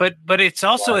 Right, but it's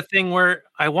also a thing where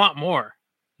I want more,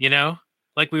 you know?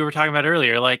 Like we were talking about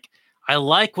earlier, like I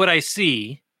like what I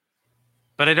see,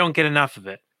 but I don't get enough of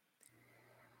it.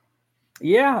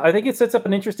 Yeah, I think it sets up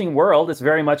an interesting world. It's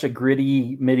very much a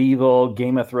gritty, medieval,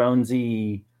 Game of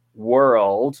Thrones-y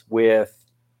world with,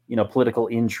 you know, political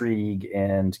intrigue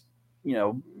and, you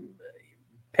know,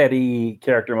 petty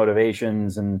character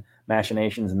motivations and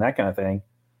machinations and that kind of thing.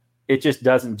 It just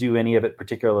doesn't do any of it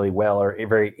particularly well or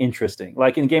very interesting.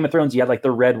 Like in Game of Thrones, you had like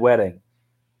the Red Wedding.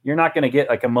 You're not going to get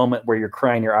like a moment where you're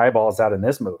crying your eyeballs out in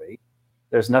this movie.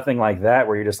 There's nothing like that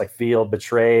where you're just like feel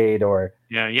betrayed or...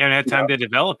 Yeah, you haven't had time to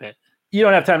develop it. You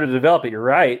don't have time to develop it, you're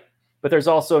right. But there's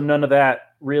also none of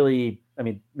that really... I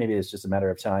mean, maybe it's just a matter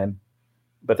of time.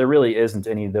 But there really isn't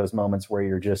any of those moments where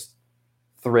you're just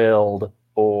thrilled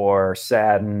or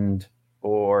saddened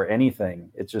or anything.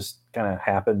 It just kind of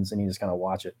happens and you just kind of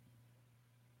watch it.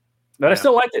 But yeah. I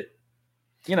still liked it.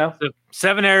 You know, so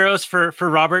 7 arrows for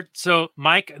Robert. So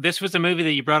Mike, this was a movie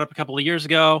that you brought up a couple of years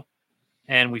ago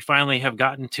and we finally have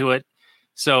gotten to it.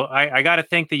 So I got to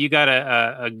think that you got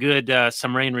a good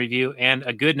Sumrain review and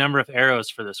a good number of arrows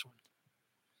for this one.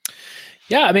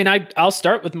 Yeah. I mean, I'll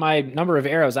start with my number of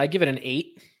arrows. I give it an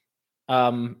 8.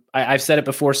 I've said it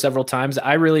before several times.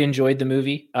 I really enjoyed the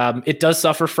movie. It does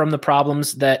suffer from the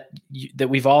problems that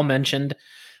we've all mentioned.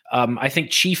 I think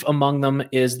chief among them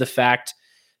is the fact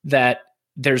that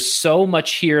there's so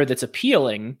much here that's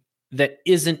appealing that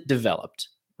isn't developed,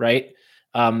 right?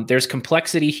 There's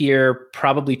complexity here,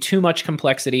 probably too much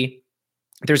complexity.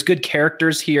 There's good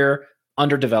characters here,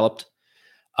 underdeveloped.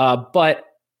 But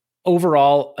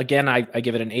overall, again, I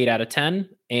give it an 8 out of 10.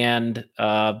 And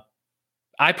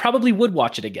I probably would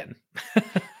watch it again.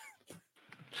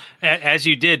 As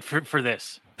you did for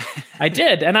this. I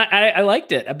did, and I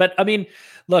liked it. But, I mean,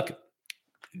 look,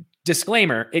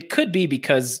 disclaimer, it could be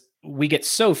because we get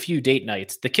so few date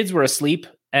nights. The kids were asleep,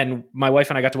 and my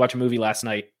wife and I got to watch a movie last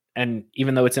night. And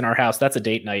even though it's in our house, that's a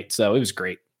date night. So it was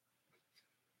great.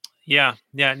 Yeah.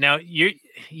 Now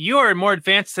you are more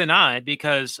advanced than I,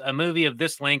 because a movie of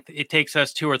this length, it takes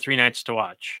us 2 or 3 nights to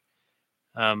watch.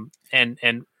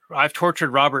 And I've tortured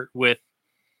Robert with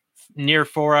near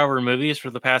 4-hour movies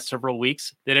for the past several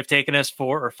weeks that have taken us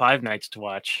 4 or 5 nights to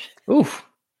watch. Oof.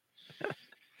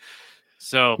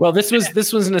 So, well, this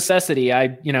was a necessity.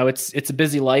 It's a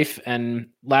busy life. And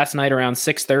last night around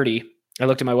 6:30, I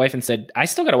looked at my wife and said, I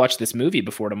still got to watch this movie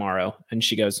before tomorrow. And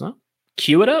she goes, well,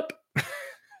 cue it up. All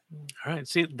right.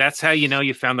 See, that's how you know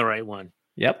you found the right one.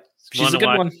 Yep. She's a good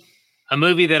one. A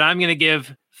movie that I'm going to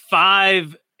give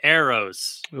 5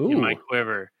 arrows in my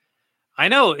quiver. I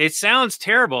know it sounds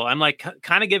terrible. I'm like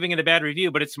kind of giving it a bad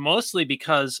review, but it's mostly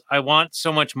because I want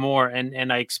so much more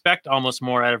and I expect almost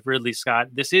more out of Ridley Scott.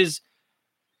 This is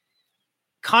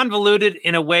convoluted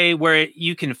in a way where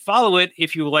you can follow it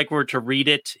if you were to read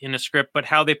it in a script, but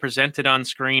how they present it on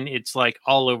screen, it's like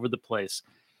all over the place.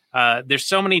 There's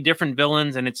so many different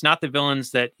villains, and it's not the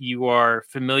villains that you are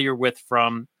familiar with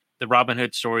from the Robin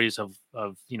Hood stories of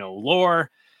lore.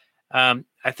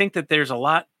 I think that there's a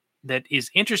lot that is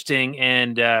interesting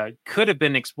and could have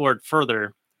been explored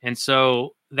further. And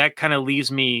so that kind of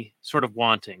leaves me sort of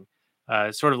wanting,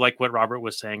 sort of like what Robert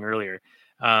was saying earlier.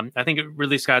 I think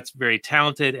Ridley Scott's very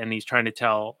talented and he's trying to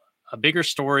tell a bigger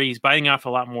story. He's biting off a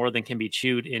lot more than can be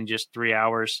chewed in just 3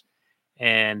 hours.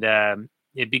 And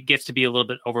it gets to be a little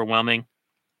bit overwhelming.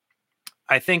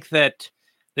 I think that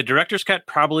the director's cut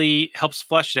probably helps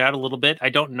flesh it out a little bit. I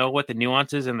don't know what the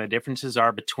nuances and the differences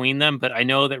are between them, but I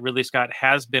know that Ridley Scott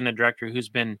has been a director who's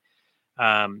been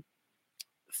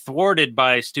thwarted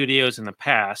by studios in the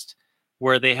past,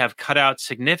 where they have cut out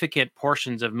significant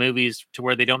portions of movies to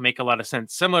where they don't make a lot of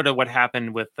sense. Similar to what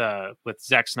happened with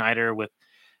Zack Snyder with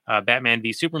Batman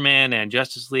v Superman and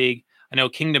Justice League. I know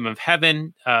Kingdom of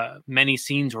Heaven, many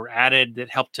scenes were added that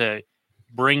helped to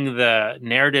bring the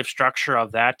narrative structure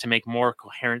of that to make more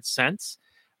coherent sense.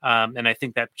 And I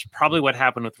think that's probably what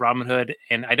happened with Robin Hood.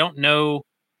 And I don't know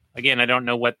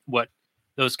what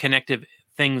those connective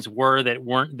things were that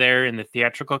weren't there in the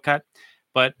theatrical cut,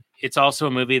 but it's also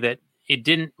a movie that it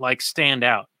didn't stand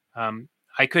out.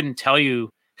 I couldn't tell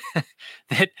you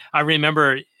that I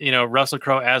remember, Russell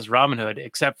Crowe as Robin Hood,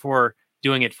 except for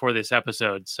doing it for this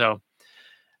episode. So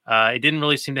it didn't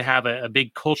really seem to have a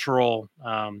big cultural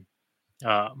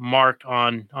mark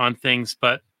on things,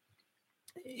 but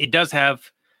it does have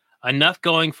enough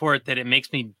going for it that it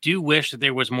makes me do wish that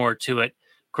there was more to it.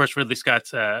 Of course, Ridley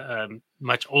Scott's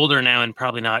much older now and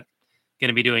probably not going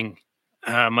to be doing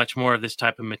much more of this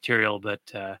type of material, but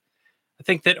I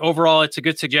think that overall it's a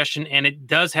good suggestion, and it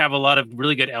does have a lot of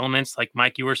really good elements, like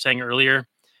Mike, you were saying earlier,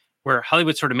 where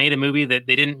Hollywood sort of made a movie that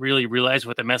they didn't really realize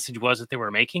what the message was that they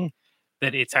were making,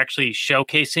 that it's actually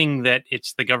showcasing that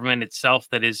it's the government itself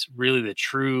that is really the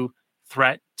true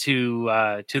threat to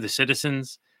the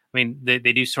citizens. I mean, they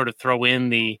do sort of throw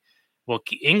in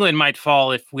England might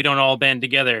fall if we don't all band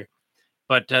together,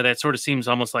 but that sort of seems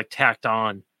almost like tacked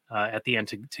on at the end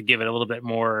to give it a little bit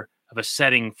more of a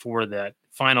setting for that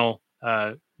final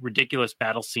ridiculous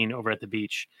battle scene over at the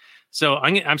beach. So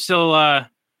I'm still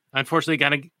unfortunately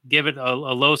going to give it a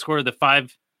low score, the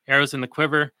 5 arrows in the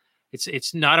quiver.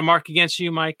 It's not a mark against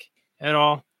you, Mike, at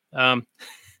all.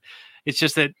 It's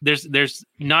just that there's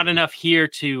not enough here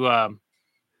to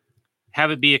have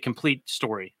it be a complete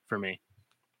story for me.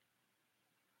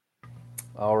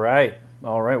 All right.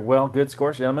 Well, good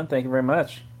scores, gentlemen. Thank you very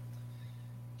much.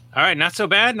 All right. Not so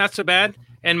bad.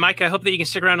 And Mike, I hope that you can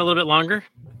stick around a little bit longer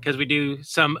because we do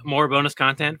some more bonus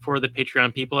content for the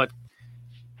Patreon people.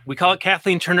 We call it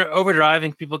Kathleen Turner Overdrive,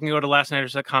 and people can go to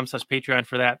lastnighters.com/Patreon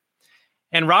for that.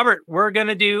 And Robert, we're going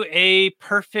to do a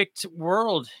perfect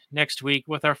world next week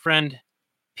with our friend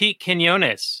Pete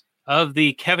Quinones of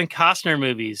the Kevin Costner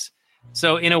movies.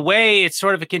 So in a way, it's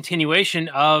sort of a continuation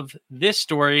of this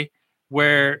story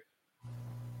where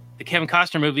the Kevin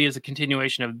Costner movie is a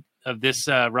continuation of this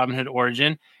Robin Hood origin.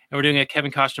 And we're doing a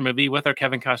Kevin Costner movie with our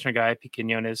Kevin Costner guy, Pete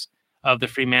Quinones of the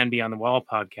Free Man Beyond the Wall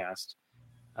podcast,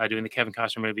 doing the Kevin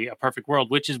Costner movie, A Perfect World,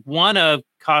 which is one of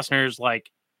Costner's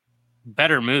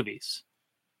better movies.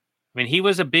 I mean, he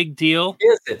was a big deal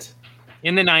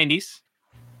in the 90s,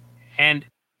 and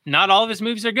not all of his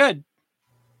movies are good.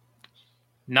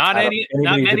 Not many of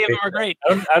them are great.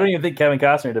 I don't even think Kevin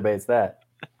Costner debates that.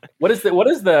 What is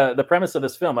the premise of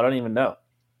this film? I don't even know.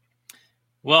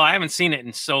 Well, I haven't seen it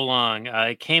in so long.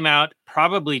 It came out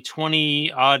probably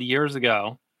 20 odd years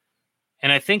ago,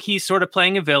 and I think he's sort of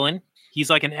playing a villain. He's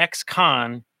like an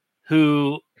ex-con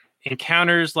who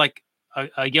encounters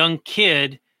a young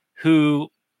kid who,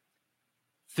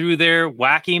 through their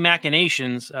wacky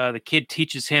machinations, the kid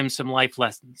teaches him some life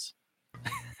lessons.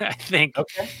 I think.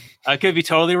 Okay. I could be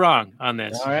totally wrong on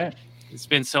this. All right. It's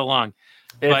been so long.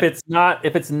 If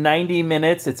it's 90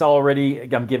 minutes,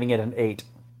 I'm giving it an 8.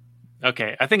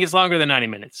 Okay. I think it's longer than 90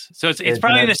 minutes. So it's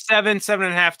probably in the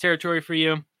 7.5 territory for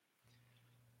you.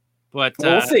 But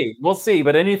we'll see.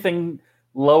 But anything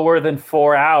lower than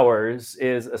 4 hours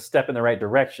is a step in the right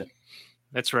direction.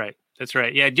 That's right.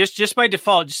 Yeah. Just by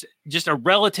default, just a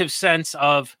relative sense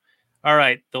of all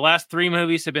right, the last 3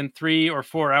 movies have been 3 or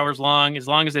 4 hours long. As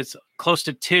long as it's close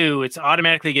to 2, it's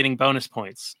automatically getting bonus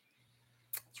points.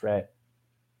 That's right.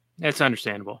 That's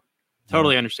understandable.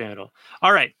 Totally understandable.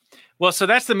 All right. Well, so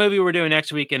that's the movie we're doing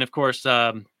next week. And of course,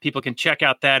 people can check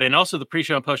out that and also the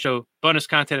pre-show and post-show bonus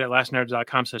content at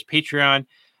lastnerds.com/Patreon.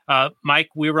 Mike,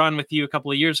 we were on with you a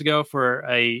couple of years ago for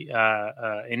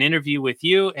an interview with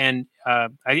you. And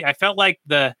I felt like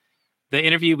the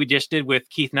interview we just did with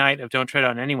Keith Knight of Don't Tread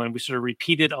on Anyone, we sort of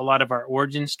repeated a lot of our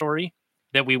origin story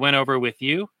that we went over with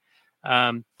you.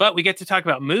 But we get to talk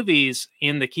about movies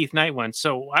in the Keith Knight one.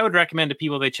 So I would recommend to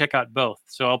people they check out both.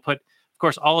 So I'll put, of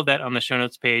course, all of that on the show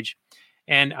notes page.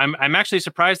 And I'm actually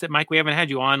surprised that, Mike, we haven't had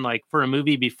you on like for a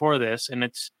movie before this. And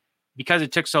it's because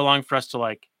it took so long for us to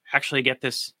like actually get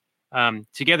this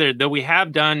together, though we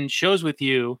have done shows with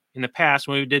you in the past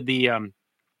when we did the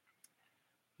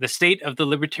State of the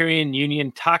Libertarian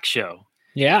Union talk show.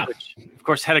 Yeah. Which, of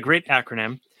course, had a great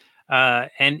acronym.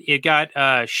 And it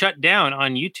got shut down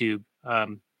on YouTube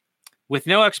with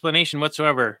no explanation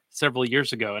whatsoever several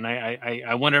years ago. And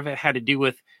I wonder if it had to do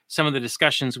with some of the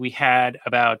discussions we had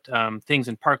about things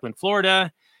in Parkland,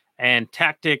 Florida, and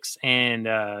tactics and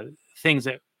things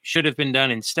that should have been done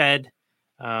instead.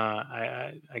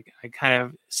 I kind of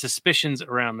have suspicions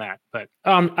around that, but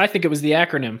I think it was the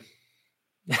acronym.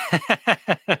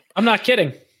 I'm not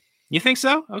kidding. You think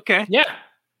so? Okay.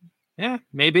 Yeah,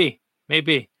 maybe.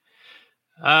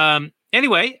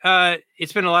 Anyway,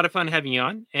 it's been a lot of fun having you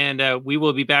on, and we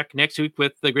will be back next week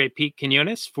with the great Pete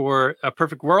Quinones for A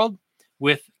Perfect World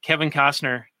with Kevin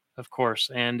Costner, of course.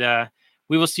 And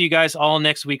we will see you guys all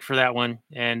next week for that one.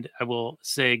 And I will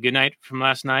say good night from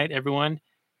last night, everyone.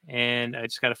 And I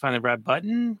just got to find the right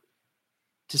button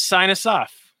to sign us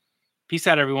off. Peace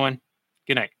out, everyone.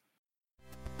 Good night.